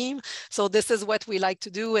the steam. So this is what we like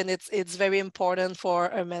to do, and it's very important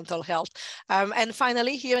for our mental health. And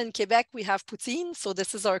finally, here in Quebec, we have poutine. So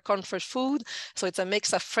this is our comfort food. So it's a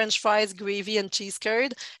mix of French fries, gravy, and cheese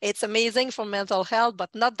curd. It's amazing for mental health, but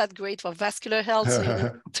not that great for vascular health. So you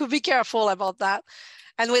need to be careful about that.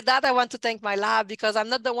 And with that, I want to thank my lab, because I'm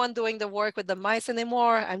not the one doing the work with the mice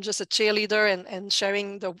anymore. I'm just a cheerleader and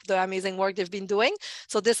sharing the amazing work they've been doing.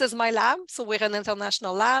 So this is my lab. So we're an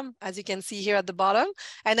international lab, as you can see here at the bottom.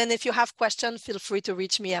 And then if you have questions, feel free to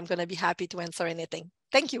reach me. I'm going to be happy to answer anything.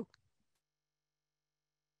 Thank you.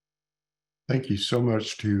 Thank you so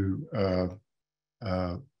much to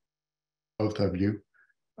both of you.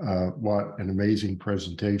 What an amazing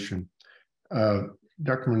presentation.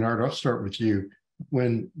 Dr. Ménard, I'll start with you.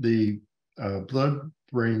 When the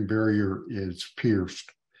blood-brain barrier is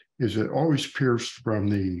pierced, is it always pierced from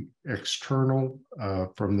the external,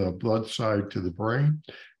 from the blood side to the brain,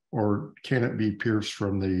 or can it be pierced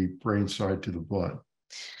from the brain side to the blood?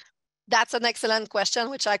 That's an excellent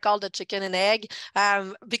question, which I call the chicken and egg,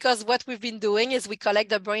 because what we've been doing is we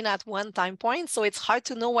collect the brain at one time point. So it's hard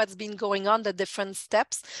to know what's been going on, the different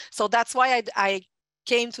steps. So that's why I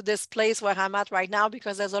came to this place where I'm at right now,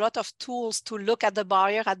 because there's a lot of tools to look at the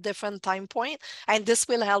barrier at different time points, and this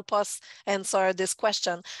will help us answer this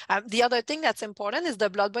question. The other thing that's important is the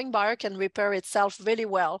blood-brain barrier can repair itself really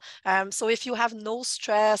well. So if you have no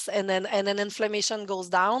stress and then inflammation goes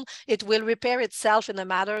down, it will repair itself in a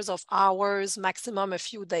matter of hours, maximum a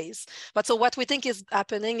few days. But so what we think is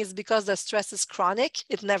happening is because the stress is chronic,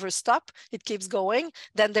 it never stops, it keeps going,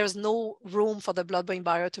 then there's no room for the blood-brain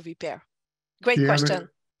barrier to repair. Great question.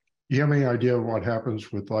 Do you have any idea of what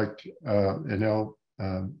happens with like an IL-6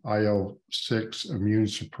 immune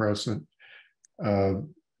suppressant?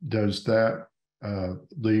 Does that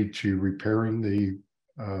lead to repairing the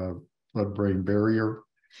blood-brain barrier?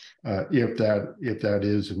 If that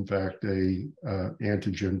is in fact a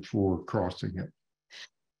antigen for crossing it?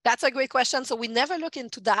 That's a great question. So we never look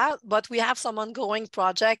into that, but we have some ongoing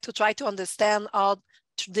project to try to understand how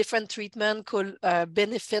different treatment could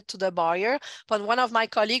benefit to the barrier. But one of my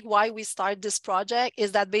colleagues, why we start this project,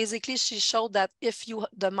 is that basically she showed that if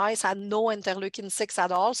the mice had no interleukin-6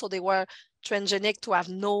 at all, so they were transgenic to have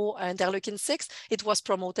no interleukin-6, it was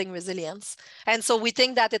promoting resilience. And so we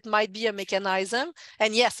think that it might be a mechanism.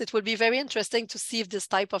 And yes, it will be very interesting to see if this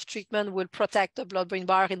type of treatment will protect the blood-brain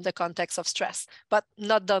barrier in the context of stress, but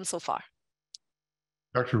not done so far.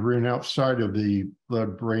 Dr. Haroon, outside of the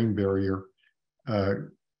blood-brain barrier,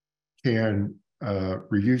 can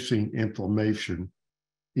reducing inflammation,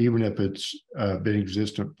 even if it's been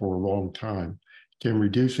existent for a long time, can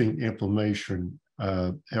reducing inflammation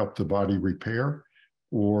help the body repair,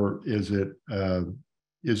 or is it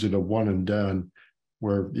a one and done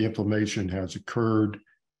where the inflammation has occurred,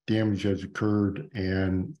 damage has occurred,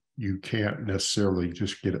 and you can't necessarily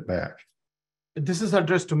just get it back? This is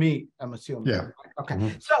addressed to me, I'm assuming. Yeah. Okay.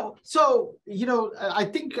 Mm-hmm. So you know, I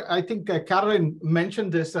think Caroline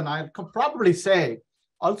mentioned this, and I could probably say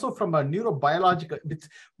also from a neurobiological,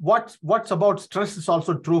 what's about stress is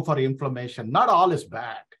also true for inflammation. Not all is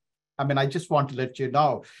bad. I mean, I just want to let you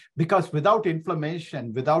know, because without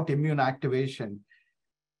inflammation, without immune activation,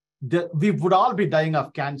 we would all be dying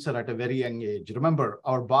of cancer at a very young age. Remember,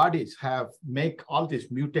 our bodies make all these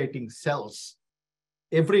mutating cells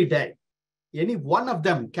every day. Any one of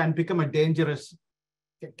them can become a dangerous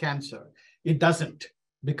cancer. It doesn't,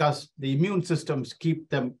 because the immune systems keep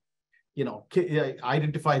them, you know,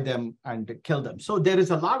 identify them and kill them. So there is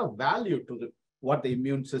a lot of value to what the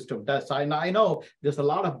immune system does. I know there's a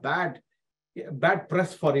lot of bad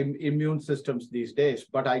press for immune systems these days,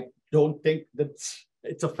 but I don't think that's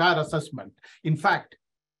it's a fair assessment. In fact,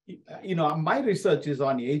 my research is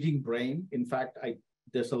on aging brain. In fact,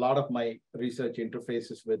 there's a lot of my research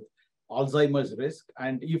interfaces with Alzheimer's risk.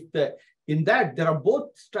 And in that, there are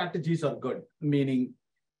both strategies are good, meaning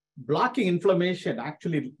blocking inflammation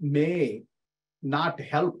actually may not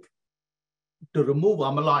help to remove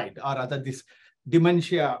amyloid or other these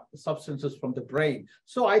dementia substances from the brain.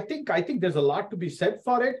 So I think there's a lot to be said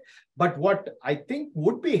for it. But what I think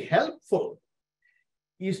would be helpful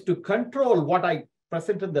is to control what I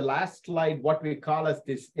presented the last slide, what we call as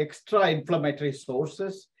these extra inflammatory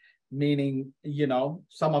sources, meaning,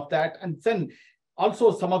 some of that, and then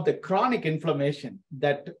also some of the chronic inflammation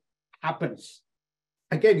that happens.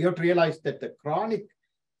 Again, you have to realize that the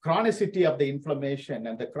chronicity of the inflammation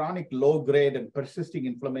and the chronic low grade and persisting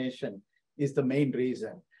inflammation is the main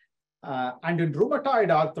reason. And in rheumatoid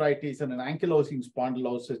arthritis and in ankylosing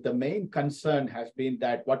spondylosis, the main concern has been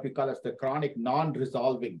that what we call as the chronic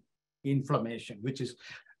non-resolving inflammation, which is,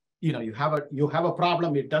 you have a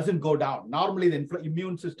problem, it doesn't go down. Normally, the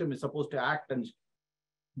immune system is supposed to act and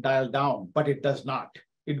dial down, but it does not.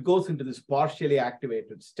 It goes into this partially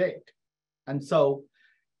activated state. And so,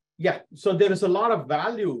 so there is a lot of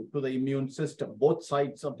value to the immune system, both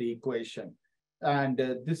sides of the equation. And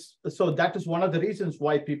so that is one of the reasons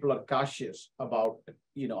why people are cautious about,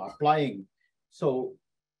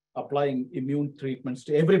 applying immune treatments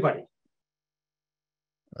to everybody.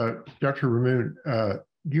 Dr. Haroon,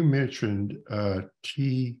 you mentioned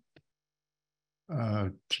TMS.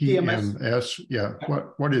 Yeah,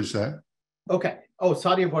 what is that? Okay. Oh,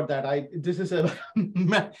 sorry about that. This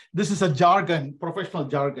is a jargon, professional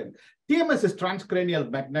jargon. TMS is transcranial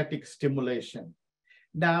magnetic stimulation.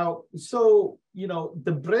 Now, so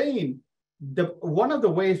the brain, one of the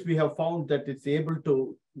ways we have found that it's able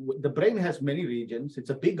to, the brain has many regions. It's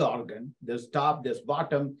a big organ. There's top, there's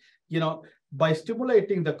bottom. By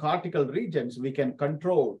stimulating the cortical regions, we can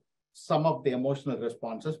control some of the emotional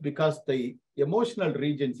responses, because the emotional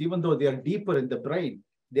regions, even though they are deeper in the brain,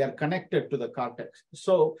 they are connected to the cortex.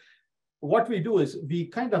 So what we do is they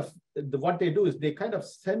kind of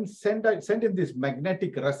send in these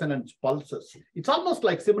magnetic resonance pulses. It's almost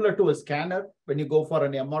like similar to a scanner when you go for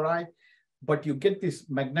an MRI, but you get these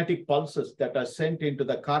magnetic pulses that are sent into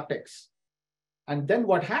the cortex. And then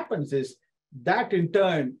what happens is that in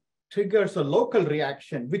turn triggers a local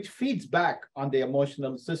reaction, which feeds back on the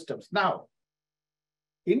emotional systems. Now,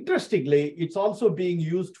 interestingly, it's also being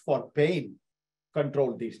used for pain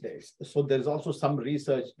control these days. So there's also some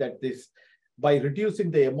research that by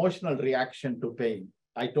reducing the emotional reaction to pain,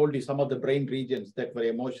 I told you some of the brain regions that were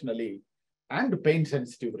emotionally and pain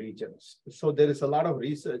sensitive regions. So there is a lot of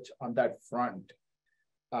research on that front.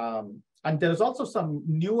 And there's also some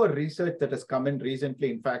newer research that has come in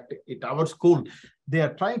recently. In fact, at our school, they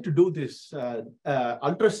are trying to do this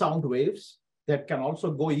ultrasound waves that can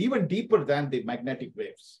also go even deeper than the magnetic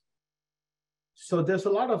waves. So there's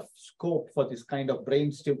a lot of scope for this kind of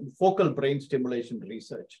focal brain stimulation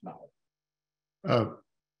research now.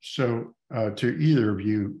 So to either of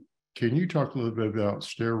you, can you talk a little bit about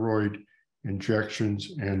steroid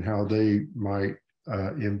injections and how they might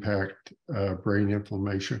impact brain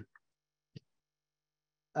inflammation?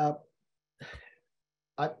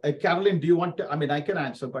 Carolyn, do you want to? I mean, I can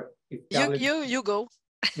answer, but you go.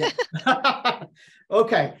 Yeah.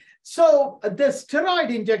 Okay. So the steroid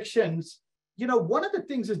injections, one of the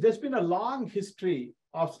things is there's been a long history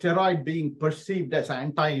of steroid being perceived as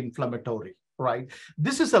anti-inflammatory, right?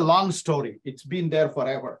 This is a long story. It's been there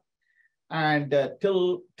forever. And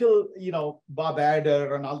till Bob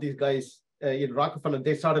Adder and all these guys in Rockefeller,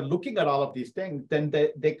 they started looking at all of these things. Then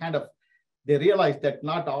they realized that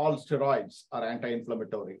not all steroids are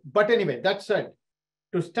anti-inflammatory. But anyway, that said,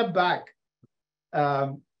 to step back,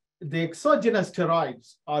 the exogenous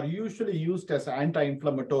steroids are usually used as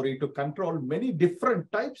anti-inflammatory to control many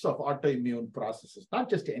different types of autoimmune processes, not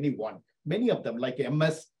just any one. Many of them, like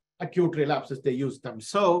MS, acute relapses, they use them.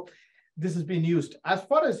 So this has been used. As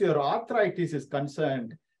far as your arthritis is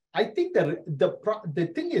concerned, I think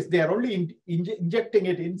the thing is they are only injecting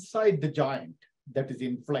it inside the joint that is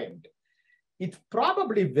inflamed. It's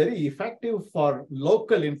probably very effective for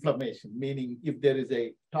local inflammation, meaning if there is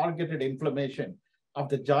a targeted inflammation of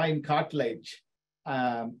the joint cartilage,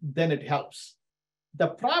 then it helps. The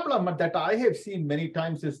problem that I have seen many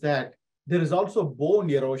times is that there is also bone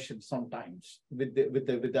erosion sometimes with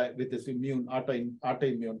this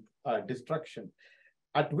autoimmune destruction.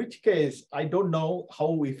 At which case, I don't know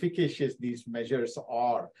how efficacious these measures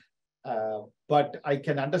are, but I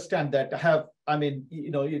can understand that.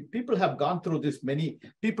 People have gone through this. Many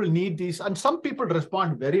people need these, and some people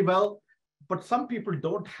respond very well. but some people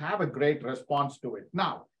don't have a great response to it.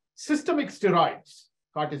 Now, systemic steroids,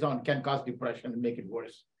 cortisone, can cause depression and make it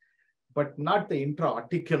worse, but not the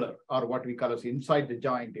intra-articular, or what we call as inside the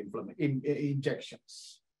joint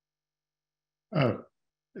injections.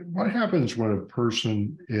 What happens when a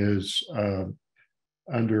person is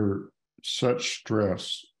under such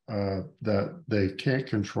stress that they can't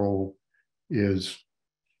control is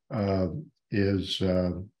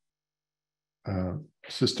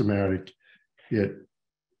systematic?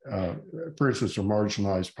 For instance, a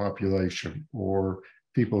marginalized population, or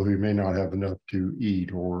people who may not have enough to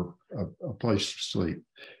eat or a place to sleep.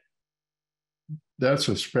 That's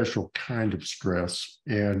a special kind of stress.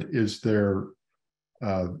 And is there,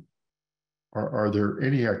 are there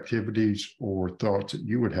any activities or thoughts that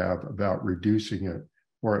you would have about reducing it,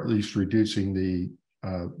 or at least reducing the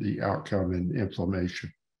outcome in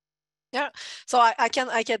inflammation? Yeah, so I can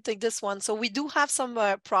take this one. So we do have some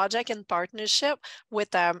project in partnership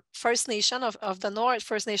with First Nation of the North,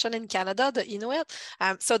 First Nation in Canada, the Inuit.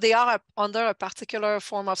 So they are under a particular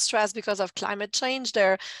form of stress because of climate change.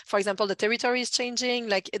 They're, for example, the territory is changing.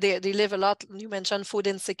 Like they live a lot. You mentioned food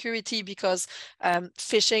insecurity because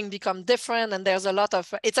fishing become different, and there's a lot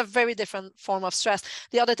of. It's a very different form of stress.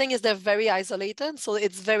 The other thing is they're very isolated, so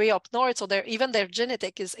it's very up north. So even their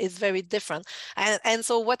genetic is very different. And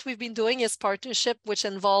so what we've been doing is partnership, which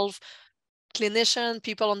involve clinicians,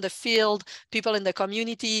 people on the field, people in the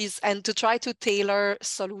communities, and to try to tailor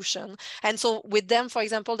solution. And so with them, for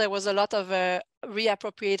example, there was a lot of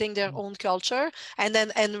reappropriating their own culture, and then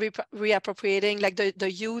reappropriating like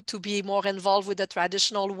the youth to be more involved with the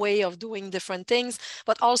traditional way of doing different things,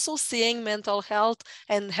 but also seeing mental health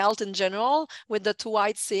and health in general with the two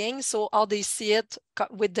eyes seeing, so how they see it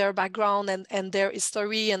with their background and their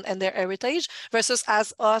history and their heritage versus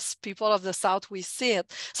as us people of the South, we see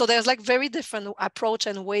it. So there's like very different approach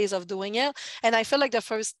and ways of doing it. And I feel like the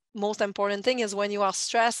first most important thing is when you are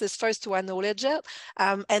stressed is first to acknowledge it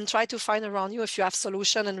and try to find around you if you have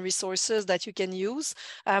solution and resources that you can use.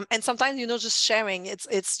 And sometimes, just sharing,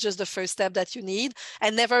 it's just the first step that you need,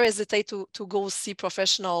 and never hesitate to go see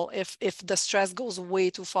professional if the stress goes way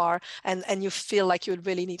too far and you feel like you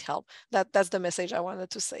really need help. That's the message I wanted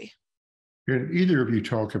to say. Can either of you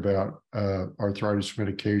talk about arthritis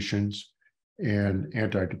medications and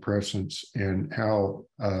antidepressants and how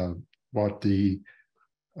what the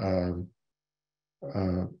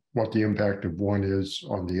impact of one is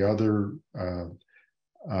on the other?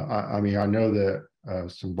 I mean, I know that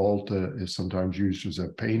Cymbalta is sometimes used as a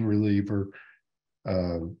pain reliever.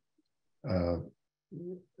 One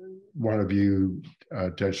of you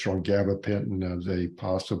touched on gabapentin as a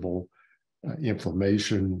possible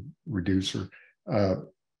inflammation reducer.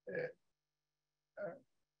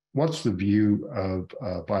 What's the view of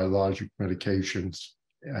biologic medications,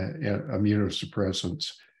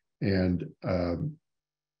 immunosuppressants, and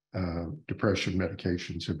depression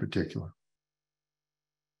medications in particular?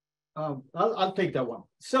 I'll take that one.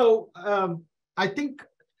 So I think,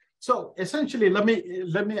 so essentially, let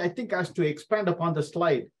me, I think as to expand upon the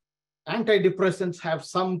slide, antidepressants have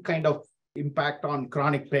some kind of impact on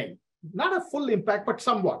chronic pain. Not a full impact, but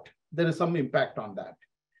somewhat. There is some impact on that.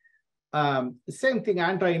 Same thing,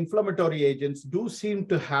 anti-inflammatory agents do seem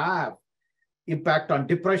to have impact on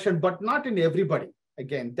depression, but not in everybody.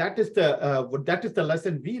 Again, that is the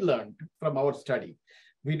lesson we learned from our study.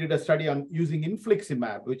 We did a study on using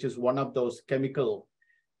infliximab, which is one of those chemical,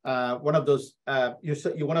 one of those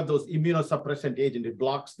immunosuppressant agent. It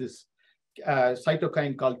blocks this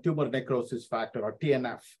cytokine called tumor necrosis factor, or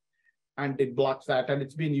TNF, and it blocks that. And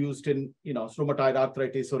it's been used in rheumatoid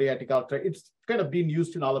arthritis, psoriatic arthritis. It's kind of been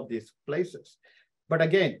used in all of these places. But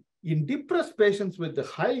again, in depressed patients with the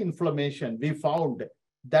high inflammation, we found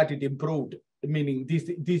that it improved, meaning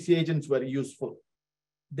these agents were useful.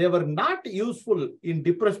 They were not useful in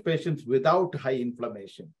depressed patients without high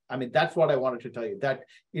inflammation. I mean, that's what I wanted to tell you, that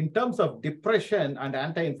in terms of depression and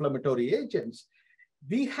anti-inflammatory agents,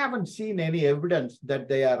 we haven't seen any evidence that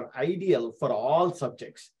they are ideal for all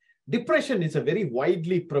subjects. Depression is a very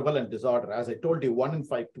widely prevalent disorder. As I told you, 1 in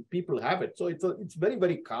 5 people have it. So it's very,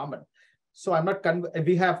 very common. So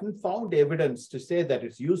we haven't found evidence to say that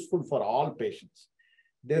it's useful for all patients.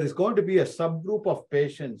 There is going to be a subgroup of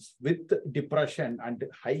patients with depression and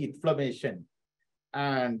high inflammation.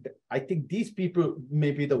 And I think these people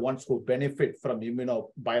may be the ones who benefit from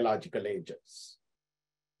immunobiological agents.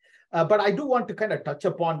 But I do want to kind of touch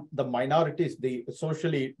upon the minorities, the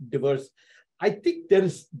socially diverse. I think there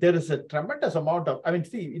is a tremendous amount of, I mean,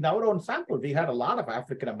 see, in our own sample, we had a lot of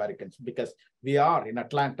African Americans because we are in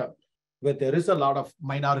Atlanta, where there is a lot of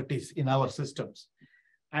minorities in our systems.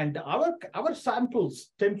 And our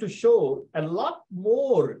samples tend to show a lot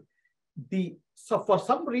more. So for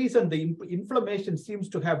some reason, the inflammation seems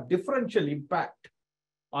to have differential impact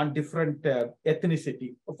on different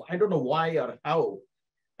ethnicity. I don't know why or how.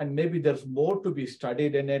 And maybe there's more to be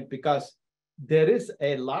studied in it, because there is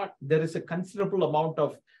a considerable amount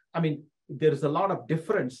of, there is a lot of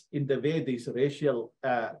difference in the way these racial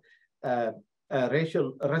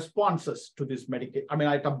responses to this medication,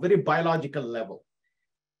 at a very biological level.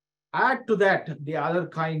 Add to that the other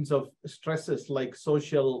kinds of stresses like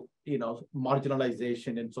social,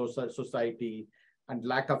 marginalization in society and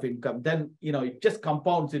lack of income, then, it just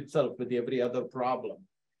compounds itself with every other problem.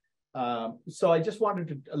 So I just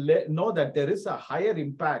wanted to know that there is a higher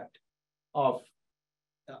impact of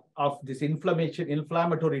this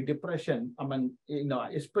inflammatory depression among,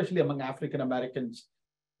 especially among African Americans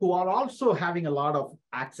who are also having a lot of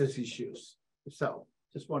access issues. So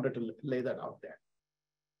just wanted to lay that out there.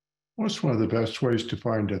 What's one of the best ways to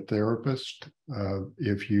find a therapist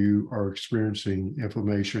if you are experiencing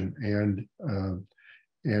inflammation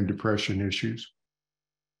and depression issues?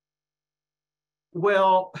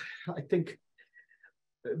 Well, I think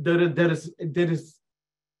there is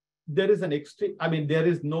an extreme, there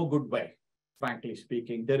is no good way, frankly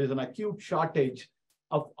speaking. There is an acute shortage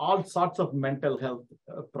of all sorts of mental health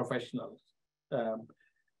professionals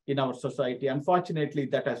in our society. Unfortunately,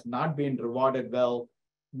 that has not been rewarded well.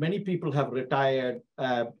 Many people have retired.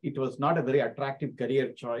 It was not a very attractive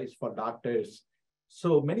career choice for doctors.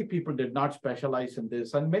 So many people did not specialize in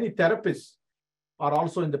this. And many therapists are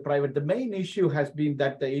also in the private. The main issue has been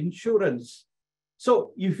that the insurance.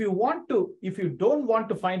 So if you don't want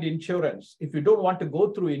to find insurance, if you don't want to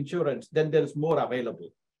go through insurance, then there's more available,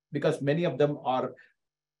 because many of them are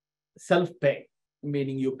self-pay,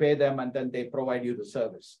 meaning you pay them and then they provide you the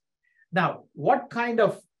service. Now, what kind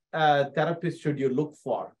of therapist should you look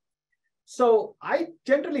for? So I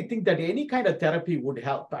generally think that any kind of therapy would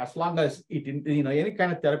help, as long as any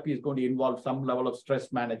kind of therapy is going to involve some level of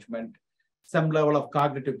stress management, some level of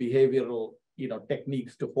cognitive behavioral,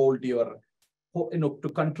 techniques to hold your, to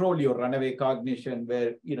control your runaway cognition,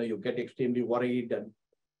 where, you get extremely worried and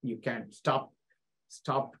you can't stop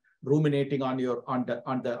ruminating on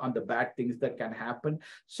the bad things that can happen.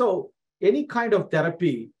 So any kind of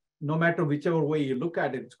therapy, no matter whichever way you look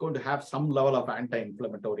at it, it's going to have some level of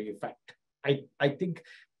anti-inflammatory effect. I think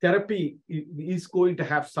therapy is going to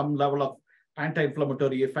have some level of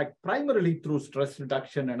anti-inflammatory effect, primarily through stress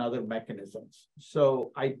reduction and other mechanisms.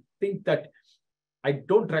 So I think that I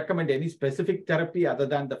don't recommend any specific therapy other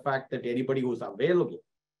than the fact that anybody who's available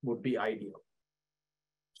would be ideal.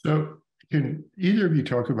 So can either of you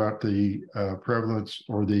talk about the prevalence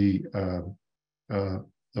or the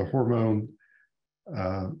hormone,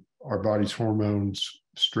 our body's hormones,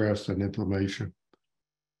 stress and inflammation?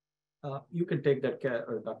 You can take that,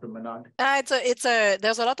 Dr. Ménard.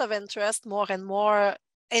 There's a lot of interest more and more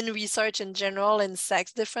in research in general in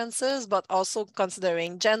sex differences, but also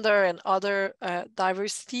considering gender and other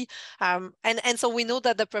diversity. And so we know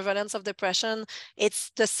that the prevalence of depression, it's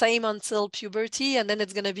the same until puberty, and then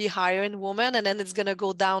it's going to be higher in women, and then it's going to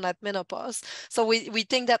go down at menopause. So we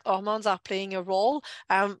think that hormones are playing a role,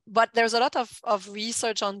 but there's a lot of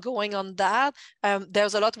research ongoing on that.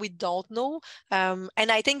 There's a lot we don't know. And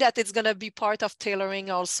I think that it's going to be part of tailoring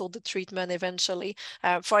also the treatment eventually.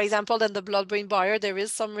 For example, in the blood-brain barrier, there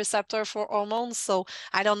is some receptor for hormones. So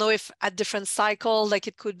I don't know if at different cycle, like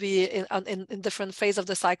it could be in different phase of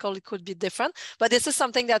the cycle, it could be different. But this is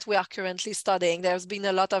something that we are currently studying. There's been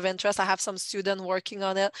a lot of interest. I have some students working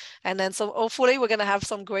on it. And then so hopefully we're going to have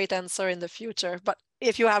some great answer in the future. But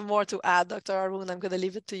if you have more to add, Dr. Haroon, I'm going to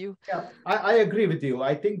leave it to you. Yeah, I agree with you.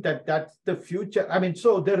 I think that that's the future.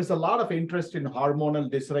 So there is a lot of interest in hormonal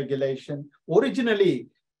dysregulation. Originally,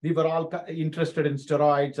 we were all interested in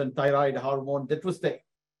steroids and thyroid hormone. That was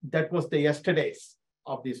the yesterdays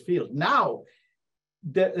of this field. Now,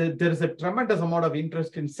 there is a tremendous amount of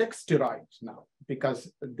interest in sex steroids now,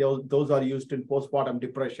 because those are used in postpartum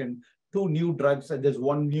depression. 2 new drugs, and there's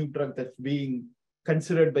 1 new drug that's being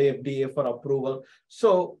considered by FDA for approval.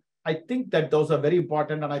 So I think that those are very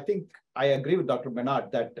important. And I think I agree with Dr.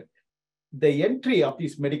 Ménard that the entry of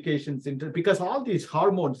these medications because all these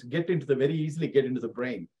hormones very easily get into the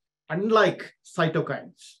brain, unlike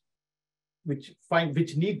cytokines, which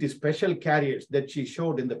need the special carriers that she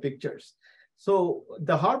showed in the pictures. So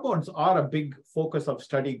the hormones are a big focus of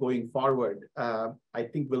study going forward. I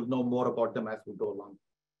think we'll know more about them as we go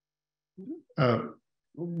along.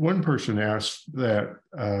 One person asked that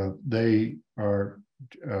they are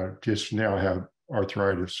just now have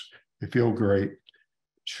arthritis. They feel great.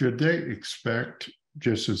 Should they expect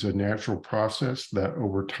just as a natural process that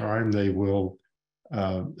over time they will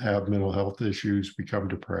have mental health issues, become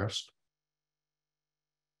depressed?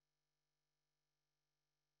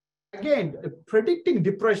 Again, predicting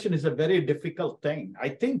depression is a very difficult thing. I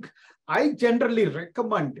think I generally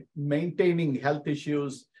recommend maintaining health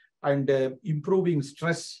issues and improving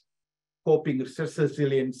stress coping, stress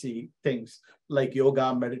resiliency things like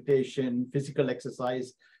yoga, meditation, physical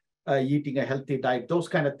exercise, eating a healthy diet, those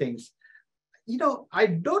kind of things. You know, I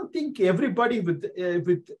don't think everybody with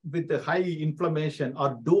the high inflammation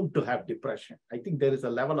are doomed to have depression. I think there is a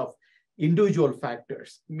level of individual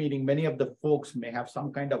factors, meaning many of the folks may have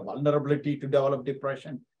some kind of vulnerability to develop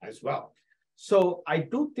depression as well. So I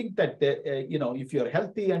do think that, you know, if you're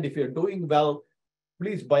healthy and if you're doing well,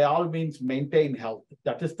 please, by all means, maintain health.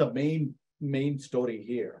 That is the main story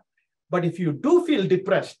here. But if you do feel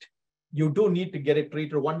depressed, you do need to get it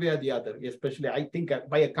treated one way or the other, especially I think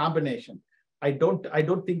by a combination. I don't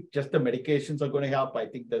think just the medications are going to help. I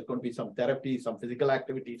think there's going to be some therapy, some physical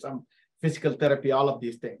activity, some physical therapy, all of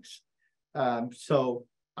these things. So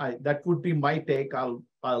that would be my take.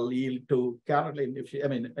 I'll yield to Caroline if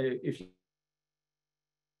she.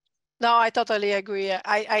 No, I totally agree.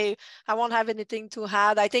 I won't have anything to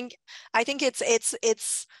add. I think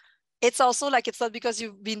it's also like, it's not because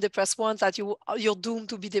you've been depressed once that you're doomed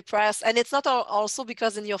to be depressed. And it's not also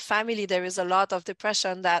because in your family there is a lot of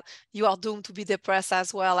depression that you are doomed to be depressed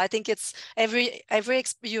as well. I think it's every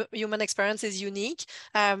human experience is unique,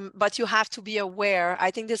 but you have to be aware. I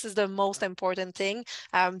think this is the most important thing,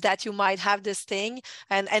 that you might have this thing.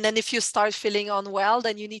 And then if you start feeling unwell,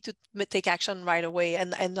 then you need to take action right away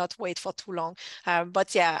and not wait for too long.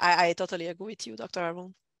 But yeah, I totally agree with you, Dr.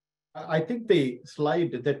 Haroon. I think the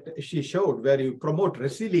slide that she showed where you promote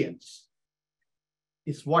resilience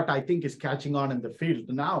is what I think is catching on in the field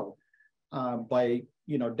now, by,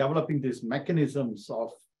 you know, developing these mechanisms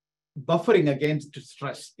of buffering against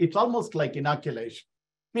stress. It's almost like inoculation,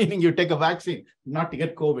 meaning you take a vaccine not to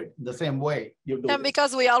get COVID the same way you do. And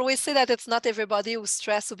because we always say that it's not everybody who's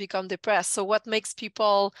stressed who become depressed. So what makes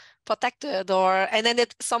people protected, and then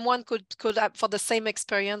someone could for the same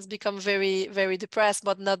experience become very, very depressed,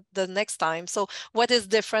 but not the next time. So what is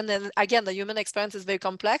different? And again, the human experience is very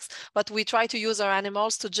complex, but we try to use our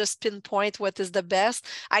animals to just pinpoint what is the best.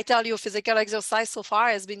 I tell you, physical exercise so far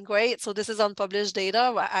has been great. So this is unpublished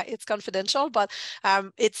data. It's confidential, but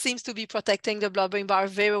it seems to be protecting the blood-brain barrier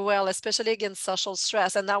very well, especially against social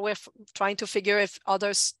stress. And now we're trying to figure if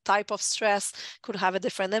other type of stress could have a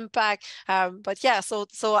different impact. But yeah, so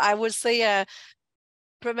I would say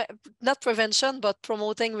not prevention, but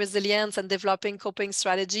promoting resilience and developing coping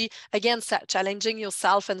strategy. Again, challenging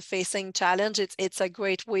yourself and facing challenge. It's a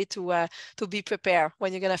great way to be prepared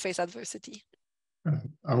when you're going to face adversity.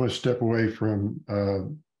 I want to step away from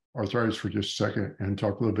arthritis for just a second and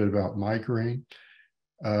talk a little bit about migraine.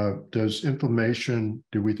 Do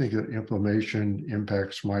we think that inflammation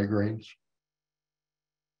impacts migraines?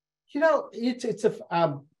 You know,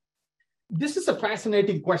 this is a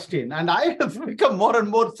fascinating question, and I have become more and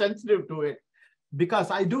more sensitive to it because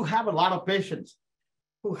I do have a lot of patients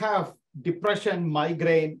who have depression,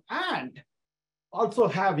 migraine, and also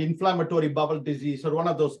have inflammatory bowel disease or one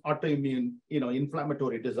of those autoimmune,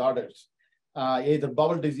 inflammatory disorders, either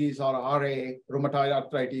bowel disease or RA, rheumatoid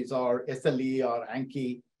arthritis, or SLE or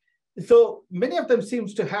ANCI. So many of them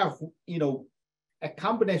seems to have, a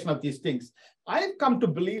combination of these things. I've come to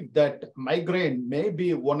believe that migraine may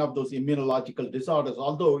be one of those immunological disorders,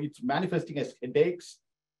 although it's manifesting as headaches.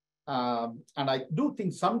 And I do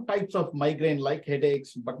think some types of migraine-like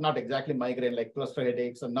headaches, but not exactly migraine like cluster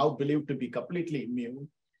headaches, are now believed to be completely immune.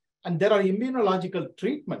 And there are immunological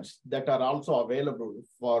treatments that are also available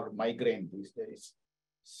for migraine these days.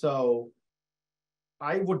 So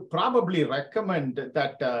I would probably recommend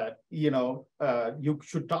that, you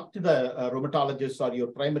should talk to the rheumatologist or your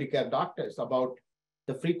primary care doctors about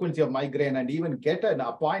the frequency of migraine and even get an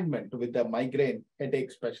appointment with a migraine headache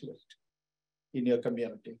specialist in your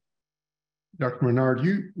community. Dr. Ménard,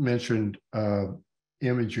 you mentioned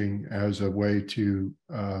imaging as a way to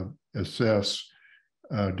assess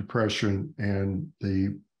depression and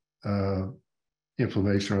the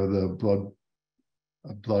inflammation of the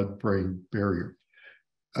blood-brain barrier.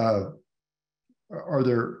 Are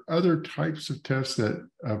there other types of tests that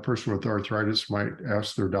a person with arthritis might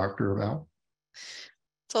ask their doctor about?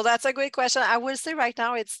 So that's a great question. I will say right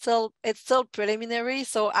now it's still preliminary.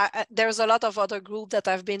 So there's a lot of other groups that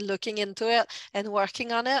have been looking into it and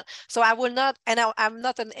working on it. So I will not, and I'm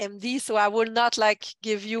not an MD, so I will not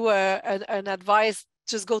give you an advice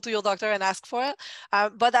just go to your doctor and ask for it.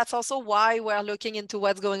 But that's also why we're looking into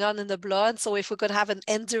what's going on in the blood. So if we could have an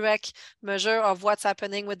indirect measure of what's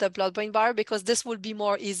happening with the blood-brain barrier, because this will be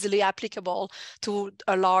more easily applicable to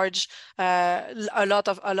a large, a lot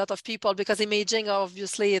of people, because imaging,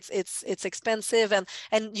 obviously it's expensive,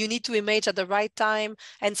 and you need to image at the right time.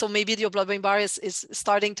 And so maybe your blood-brain barrier is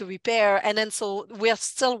starting to repair. And then so we're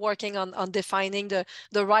still working on defining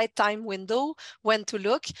the right time window when to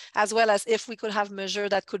look, as well as if we could have measure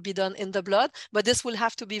that could be done in the blood. But this will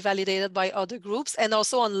have to be validated by other groups and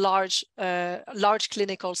also on large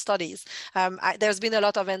clinical studies. There's been a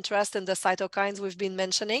lot of interest in the cytokines we've been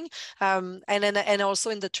mentioning, and also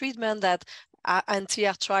in the treatment that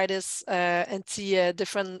anti-arthritis,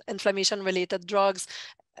 different inflammation-related drugs,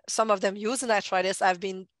 some of them used in arthritis, have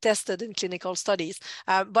been tested in clinical studies.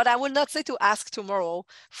 But I will not say to ask tomorrow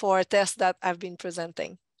for a test that I've been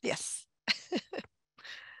presenting. Yes.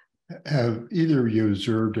 Have either of you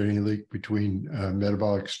observed any link between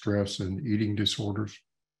metabolic stress and eating disorders?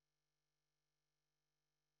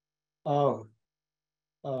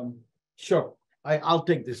 Sure. I'll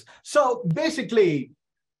take this. So basically,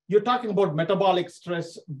 you're talking about metabolic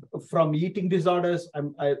stress from eating disorders.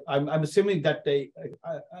 I'm assuming that the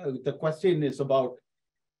question is about,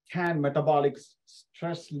 can metabolic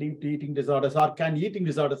stress lead to eating disorders, or can eating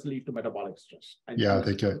disorders lead to metabolic stress? I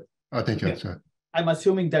think that's it. I'm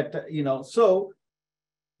assuming that, so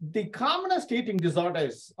the commonest eating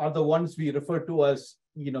disorders are the ones we refer to as,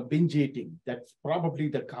 binge eating. That's probably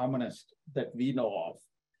the commonest that we know of.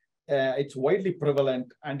 It's widely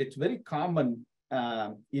prevalent, and it's very common.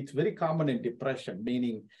 It's very common in depression,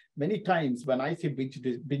 meaning many times when I see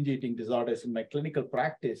binge eating disorders in my clinical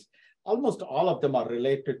practice, almost all of them are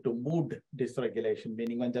related to mood dysregulation,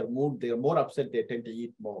 meaning when they're more upset, they tend to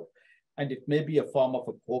eat more. And it may be a form of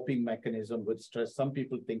a coping mechanism with stress. Some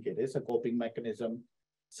people think it is a coping mechanism.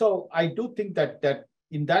 So I do think that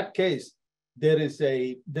in that case, there is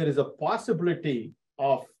a possibility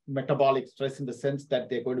of metabolic stress in the sense that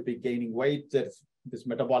they're going to be gaining weight. There's this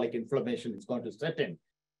metabolic inflammation is going to set in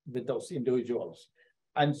with those individuals.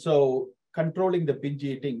 And so controlling the binge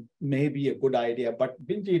eating may be a good idea, but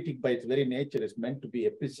binge eating by its very nature is meant to be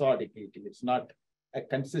episodic eating. It's not a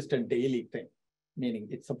consistent daily thing, meaning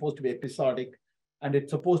it's supposed to be episodic, and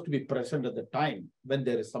it's supposed to be present at the time when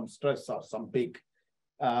there is some stress or some big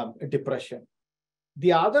depression.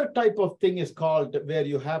 The other type of thing is called where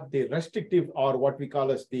you have the restrictive, or what we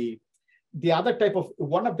call as the other type of,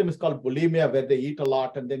 one of them is called bulimia, where they eat a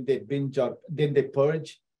lot and then they binge, or then they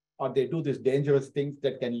purge, or they do these dangerous things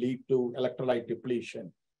that can lead to electrolyte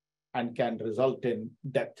depletion and can result in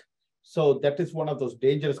death. So that is one of those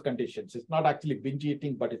dangerous conditions. It's not actually binge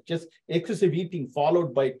eating, but it's just excessive eating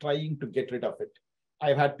followed by trying to get rid of it.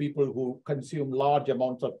 I've had people who consume large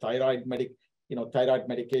amounts of thyroid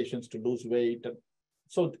medications to lose weight. And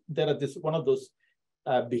so there are one of those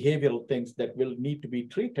behavioral things that will need to be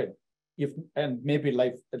treated, and maybe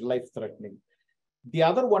life-threatening. The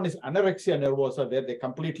other one is anorexia nervosa, where they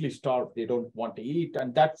completely starve. They don't want to eat,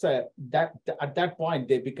 and at that point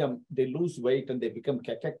they lose weight and they become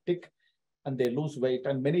cachectic, and they lose weight.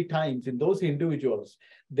 And many times in those individuals,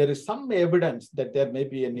 there is some evidence that there may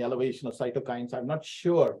be an elevation of cytokines. I'm not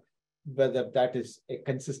sure whether that is a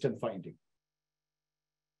consistent finding.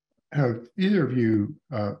 Are either of you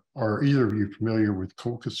familiar with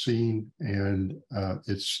colchicine and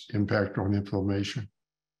its impact on inflammation?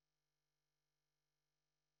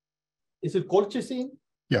 Is it colchicine?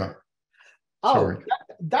 Yeah. Oh, sorry.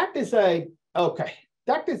 That is a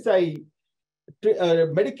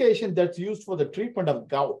medication that's used for the treatment of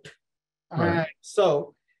gout. Right.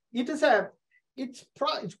 So it's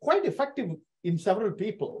quite effective in several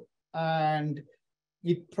people, and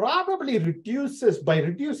it probably reduces, by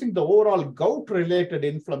reducing the overall gout-related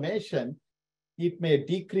inflammation, it may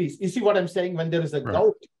decrease. You see what I'm saying? When there is a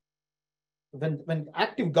gout, when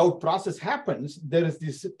active gout process happens, there is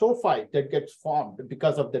this tophi that gets formed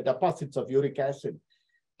because of the deposits of uric acid.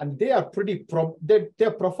 And they are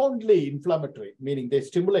they're profoundly inflammatory, meaning they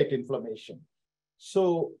stimulate inflammation.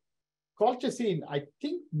 So colchicine, I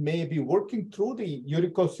think, may be working through the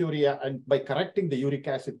uricosuriya and by correcting the uric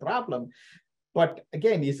acid problem. But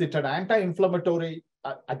again, is it an anti-inflammatory?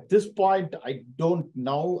 At this point, I don't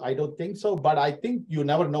know. I don't think so. But I think you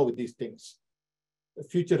never know with these things.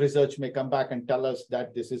 Future research may come back and tell us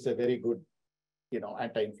that this is a very good,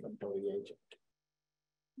 anti-inflammatory agent.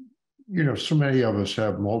 So many of us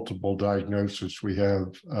have multiple diagnoses. We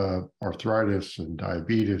have arthritis and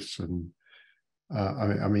diabetes, and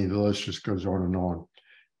I mean, the list just goes on and on.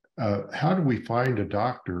 How do we find a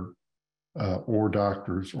doctor or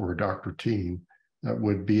doctors or a doctor team that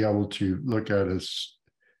would be able to look at us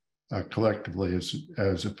collectively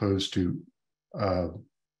as opposed to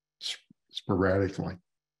sporadically.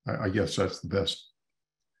 I guess that's the best.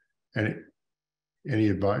 Any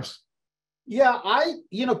advice? Yeah,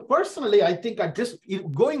 personally, I think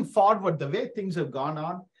going forward, the way things have gone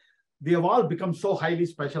on, we have all become so highly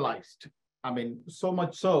specialized. I mean, so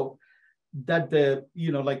much so that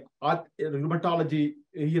rheumatology,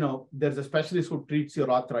 there's a specialist who treats your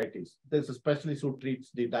arthritis. There's a specialist who treats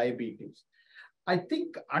the diabetes. I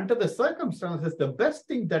think under the circumstances, the best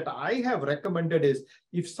thing that I have recommended is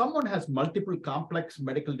if someone has multiple complex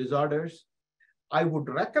medical disorders, I would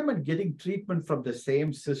recommend getting treatment from the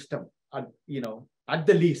same system, at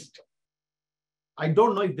the least. I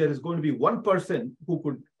don't know if there is going to be one person who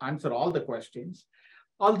could answer all the questions,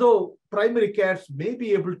 although primary cares may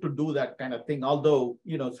be able to do that kind of thing, although,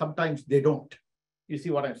 sometimes they don't. You see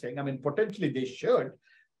what I'm saying? I mean, potentially they should,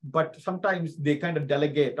 but sometimes they kind of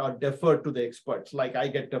delegate or defer to the experts. Like I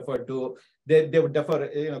get deferred to, they would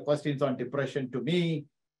defer questions on depression to me.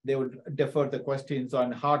 They would defer the questions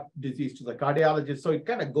on heart disease to the cardiologist. So it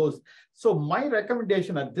kind of goes. So my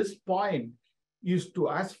recommendation at this point is to,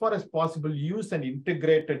 as far as possible, use an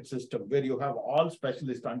integrated system where you have all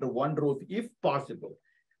specialists under one roof, if possible.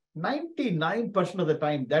 99% of the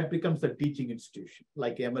time, that becomes a teaching institution,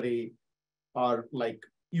 like Emory or like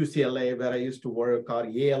UCLA, where I used to work, or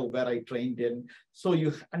Yale, where I trained in. So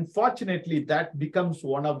unfortunately, that becomes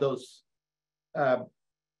one of those,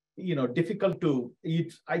 difficult to,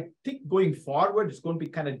 I think going forward, it's going to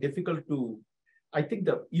be kind of difficult to, I think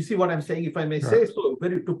you see what I'm saying, if I may say so,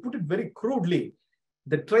 to put it very crudely,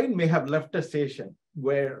 the train may have left a station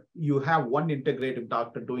where you have one integrative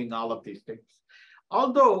doctor doing all of these things.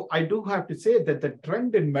 Although I do have to say that the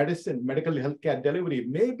trend in medicine, medical healthcare delivery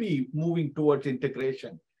may be moving towards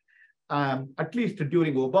integration. At least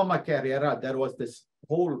during Obamacare era, there was this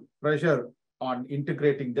whole pressure on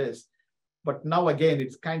integrating this. But now again,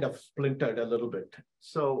 it's kind of splintered a little bit.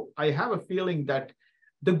 So I have a feeling that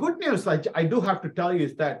the good news I do have to tell you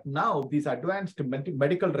is that now these advanced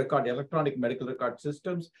electronic medical record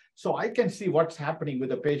systems, so I can see what's happening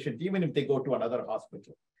with a patient, even if they go to another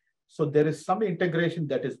hospital. So there is some integration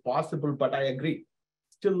that is possible, but I agree,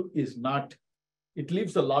 still is not, it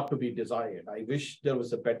leaves a lot to be desired. I wish there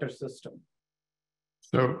was a better system.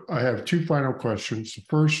 So I have two final questions. The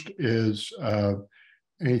first is,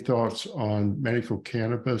 any thoughts on medical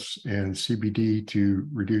cannabis and CBD to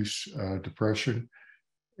reduce depression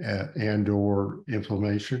and or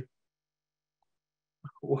inflammation?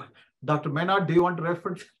 Dr. Ménard, do you want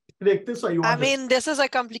to take this, or you want this is a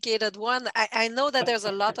complicated one. I know that there's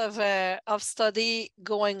a lot of study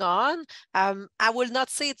going on. I will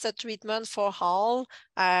not say it's a treatment for all.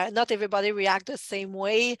 Not everybody react the same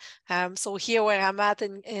way. So here where I'm at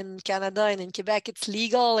in Canada and in Quebec, it's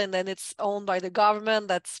legal, and then it's owned by the government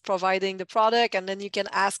that's providing the product. And then you can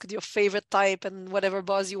ask your favorite type and whatever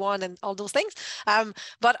buzz you want and all those things.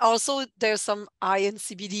 But also there's some high in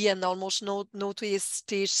CBD and almost no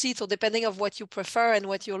THC. So depending on what you prefer and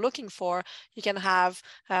what you're looking for, you can have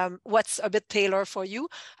what's a bit tailored for you.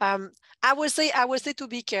 I would say to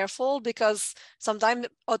be careful, because sometimes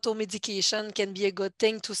auto-medication can be a good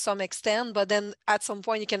thing to some extent, but then at some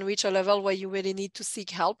point you can reach a level where you really need to seek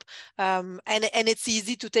help. And it's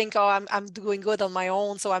easy to think, oh, I'm doing good on my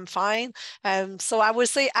own, so I'm fine. So I will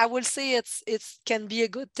say it can be a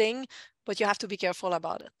good thing, but you have to be careful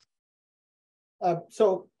about it.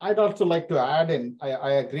 So I'd also like to add, and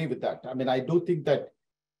I agree with that. I mean, I do think that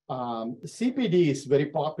CBD is very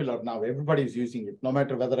popular now. Everybody's using it, no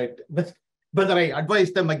matter whether I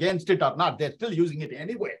advise them against it or not, they're still using it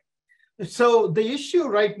anyway. So the issue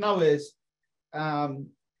right now is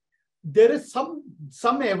there is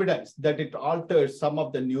some evidence that it alters some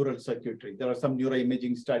of the neural circuitry. There are some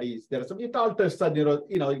neuroimaging studies. It alters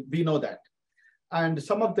the we know that. And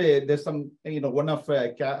there's one of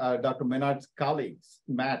Dr. Ménard's colleagues,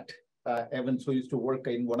 Matt Evans, who used to work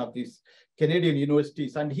in one of these Canadian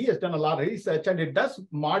universities, and he has done a lot of research, and it does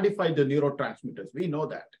modify the neurotransmitters. We know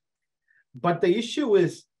that. But the issue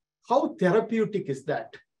is, how therapeutic is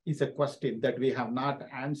that, is a question that we have not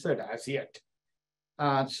answered as yet.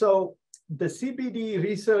 So the CBD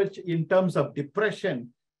research in terms of depression,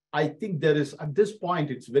 I think there is, at this point,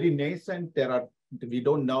 it's very nascent. We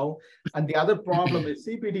don't know. And the other problem is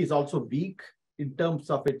CBD is also weak in terms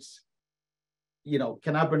of its,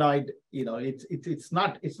 cannabinoid, it's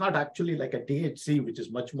not actually like a THC, which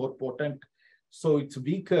is much more potent. So it's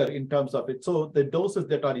weaker in terms of it. So the doses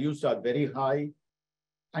that are used are very high.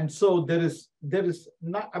 And so there is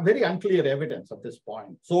not a very unclear evidence at this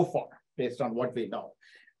point so far, based on what we know.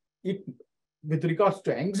 with regards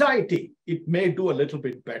to anxiety, it may do a little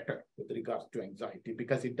bit better with regards to anxiety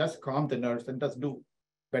because it does calm the nerves and does do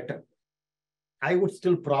better. I would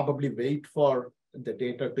still probably wait for the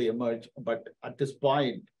data to emerge, but at this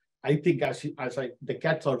point, I think the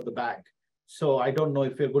cat's out of the bag. So I don't know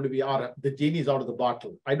if we're going to be, or the genie's out of the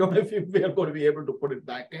bottle. I don't know if we are going to be able to put it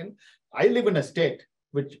back in. I live in a state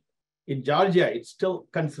which in Georgia, it's still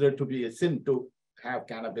considered to be a sin to have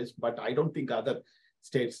cannabis, but I don't think other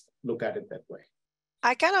states look at it that way.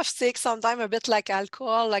 I kind of think sometimes a bit like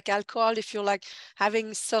alcohol, if you're like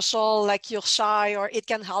having social, like you're shy, or it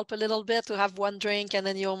can help a little bit to have one drink and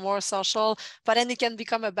then you're more social, but then it can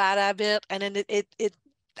become a bad habit and then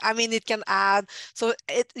it can add. So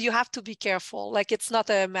you have to be careful. Like it's not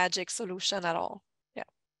a magic solution at all. Yeah.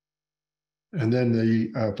 And then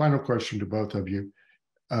the final question to both of you,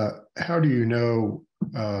 how do you know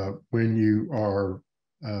when you are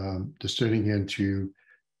descending into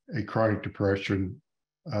a chronic depression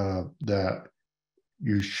that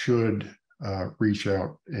you should reach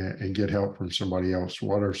out and get help from somebody else?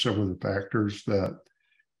 What are some of the factors that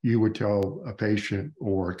you would tell a patient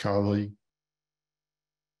or a colleague?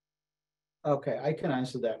 Okay, I can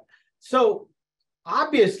answer that. So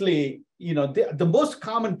obviously, the most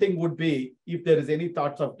common thing would be if there is any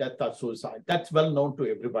thoughts of death or suicide. That's well known to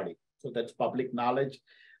everybody. So that's public knowledge.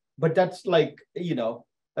 But that's like,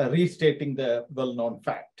 restating the well-known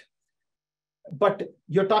fact. But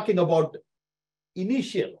you're talking about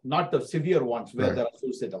initial, not the severe ones where they're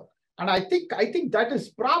suicidal. And I think that is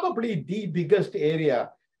probably the biggest area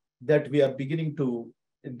that we are beginning to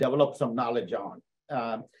develop some knowledge on.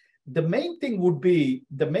 The main thing would be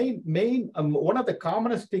one of the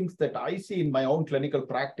commonest things that I see in my own clinical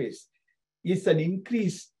practice is an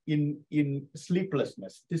increase in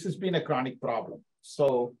sleeplessness. This has been a chronic problem.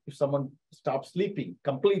 So if someone stops sleeping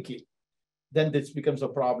completely, then this becomes a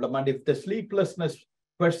problem. And if the sleeplessness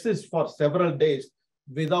persists for several days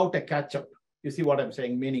without a catch-up, you see what I'm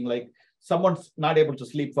saying? Meaning like someone's not able to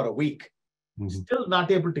sleep for a week, still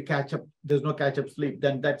not able to catch up, there's no catch-up sleep,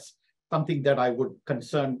 then that's something that I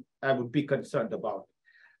would be concerned about.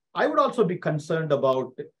 I would also be concerned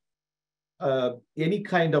about any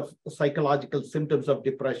kind of psychological symptoms of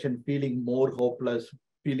depression, feeling more hopeless,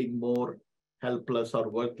 feeling more helpless or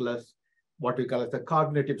worthless, what we call as the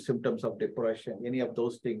cognitive symptoms of depression. Any of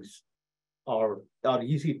those things are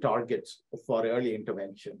easy targets for early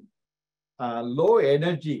intervention. Low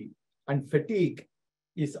energy and fatigue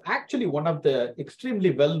is actually one of the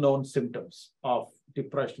extremely well-known symptoms of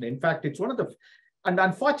depression. In fact, it's one of the, and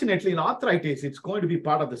unfortunately in arthritis, it's going to be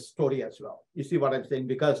part of the story as well. You see what I'm saying?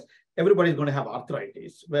 Because everybody's going to have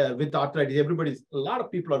arthritis. Where with arthritis, a lot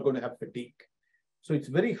of people are going to have fatigue. So it's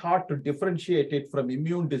very hard to differentiate it from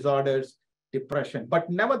immune disorders, depression.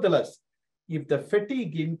 But nevertheless, if the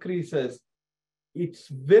fatigue increases, it's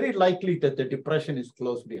very likely that the depression is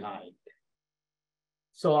close behind.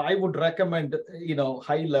 So I would recommend,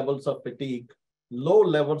 high levels of fatigue, low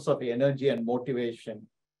levels of energy and motivation,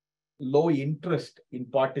 low interest in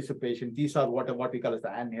participation. These are what we call as the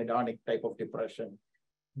anhedonic type of depression.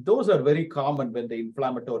 Those are very common when the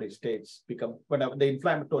inflammatory states when the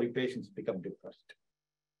inflammatory patients become depressed.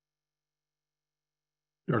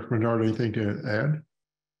 Dr. Ménard, anything to add?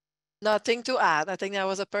 Nothing to add. I think that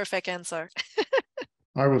was a perfect answer.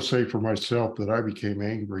 I will say for myself that I became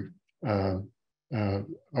angry.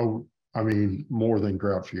 More than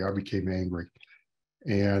grouchy. I became angry,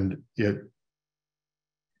 and it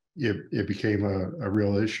became a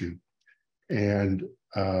real issue. And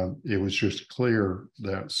it was just clear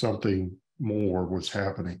that something more was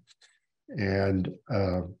happening. And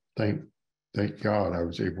thank God I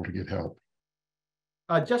was able to get help.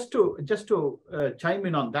 Just to chime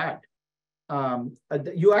in on that,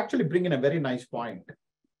 you actually bring in a very nice point.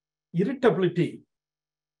 Irritability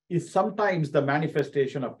is sometimes the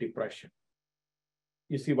manifestation of depression.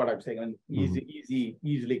 You see what I'm saying? And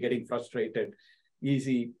easily getting frustrated,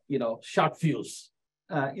 short fuse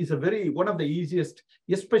is one of the easiest,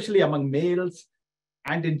 especially among males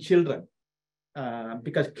and in children,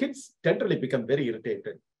 because kids generally become very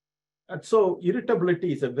irritated. And so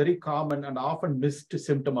irritability is a very common and often missed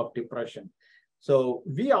symptom of depression. So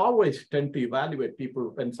we always tend to evaluate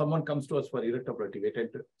people when someone comes to us for irritability, we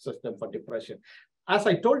tend to assess them for depression. As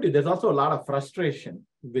I told you, there's also a lot of frustration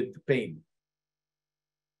with pain.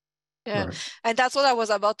 Yeah, Right. and that's what I was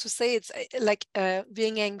about to say. It's like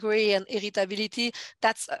being angry and irritability.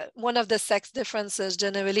 That's one of the sex differences.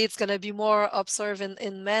 Generally, it's going to be more observed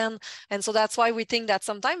in men. And so that's why we think that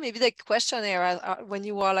sometimes maybe the questionnaire, when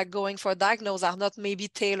you are like going for a diagnosis, are not maybe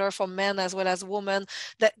tailored for men as well as women,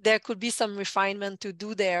 that there could be some refinement to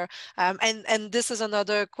do there. And this is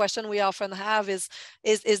another question we often have is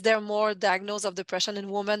there more diagnosis of depression in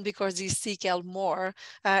women because they seek help more,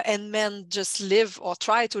 and men just live or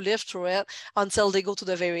try to live through it until they go to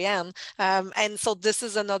the very end. And so this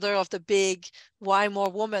is another of the big why more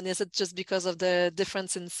women. Is it just because of the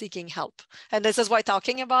difference in seeking help? And this is why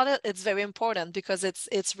talking about it, it's very important because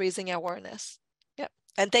it's raising awareness. Yeah.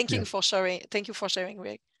 And thank you for sharing. Thank you for sharing,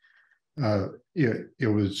 Rick. Yeah, it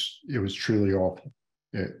was truly awful.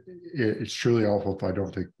 It's truly awful if I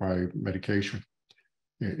don't take my medication.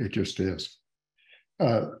 It just is.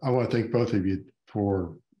 I want to thank both of you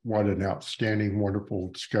for what an outstanding, wonderful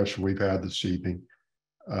discussion we've had this evening.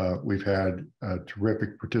 We've had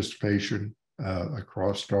terrific participation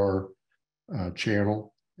across our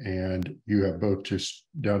channel, and you have both just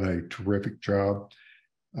done a terrific job.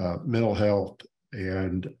 Mental health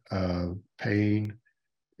and pain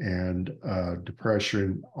and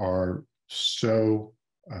depression are so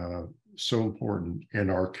important in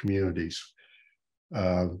our communities.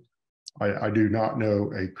 I do not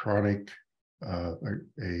know a chronic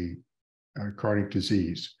chronic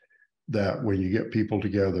disease that when you get people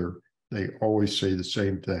together, they always say the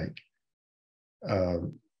same thing.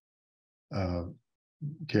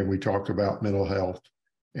 Can we talk about mental health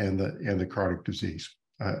and the chronic disease?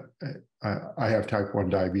 I have type 1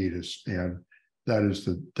 diabetes, and that is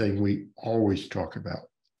the thing we always talk about.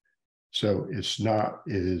 So it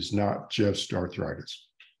is not just arthritis.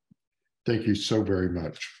 Thank you so very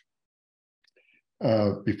much.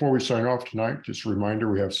 Before we sign off tonight, just a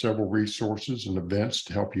reminder, we have several resources and events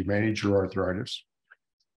to help you manage your arthritis.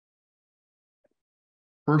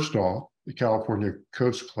 First off, the California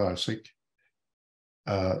Coast Classic.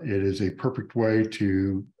 It is a perfect way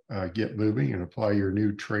to get moving and apply your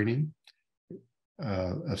new training.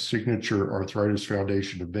 A signature Arthritis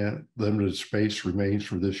Foundation event. Limited space remains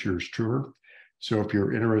for this year's tour. So if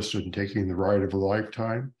you're interested in taking the ride of a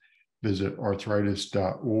lifetime, visit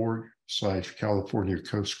arthritis.org/California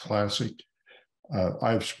Coast Classic.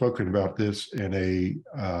 I've spoken about this in a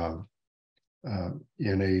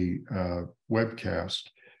webcast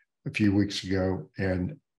a few weeks ago,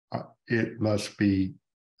 and it must be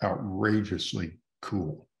outrageously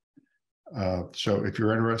cool. So if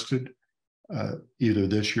you're interested, either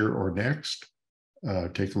this year or next,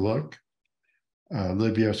 take a look.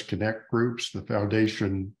 Live Yes Connect groups, the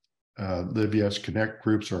foundation Live Yes Connect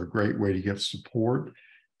groups are a great way to get support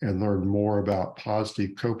and learn more about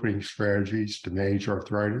positive coping strategies to manage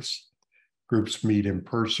arthritis. Groups meet in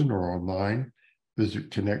person or online. Visit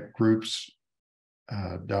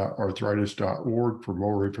connectgroups.arthritis.org for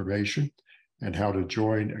more information and how to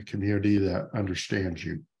join a community that understands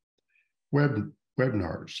you.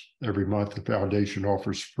 Webinars. Every month, the foundation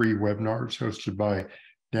offers free webinars hosted by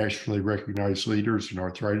nationally recognized leaders in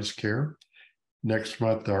arthritis care. Next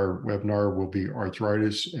month, our webinar will be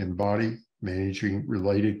Arthritis and Body, Managing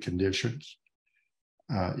Related Conditions.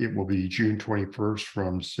 It will be June 21st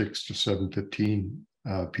from 6 to 7:15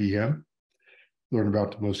 p.m. Learn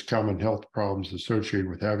about the most common health problems associated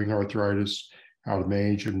with having arthritis, how to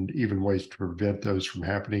manage, and even ways to prevent those from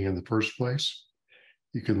happening in the first place.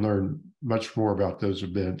 You can learn much more about those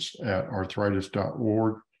events at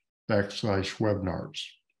arthritis.org/webinars.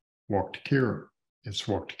 Walk to Cure. It's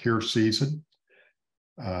Walk to Cure season.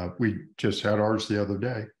 We just had ours the other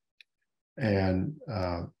day, and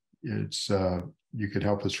you can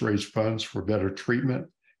help us raise funds for better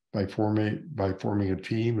treatment by forming a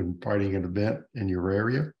team and finding an event in your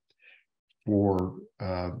area. For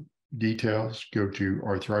details, go to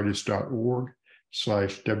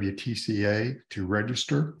arthritis.org/WTCA to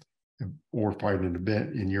register or find an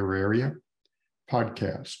event in your area.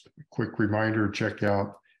 Podcast. A quick reminder, check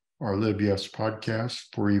out our Live Yes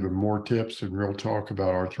podcast for even more tips and real talk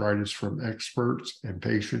about arthritis from experts and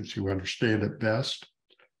patients who understand it best.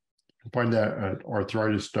 Find that at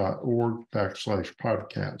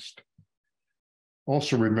arthritis.org/podcast.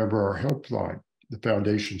 Also remember our helpline. The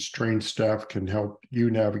foundation's trained staff can help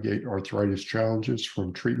you navigate arthritis challenges,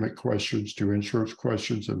 from treatment questions to insurance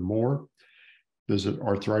questions and more. Visit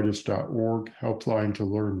arthritis.org helpline to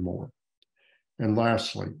learn more. And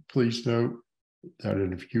lastly, please note that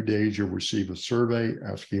in a few days you'll receive a survey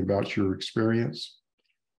asking about your experience.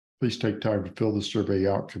 Please take time to fill the survey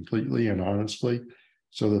out completely and honestly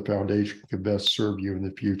so the foundation can best serve you in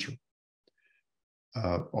the future.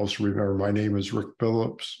 Also remember, my name is Rick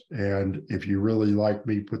Phillips, and if you really like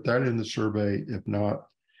me, put that in the survey. If not,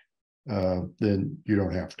 then you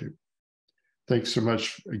don't have to. Thanks so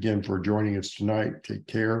much again for joining us tonight. Take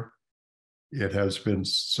care. It has been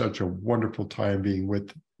such a wonderful time being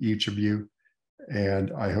with each of you,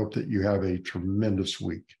 and I hope that you have a tremendous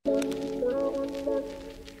week.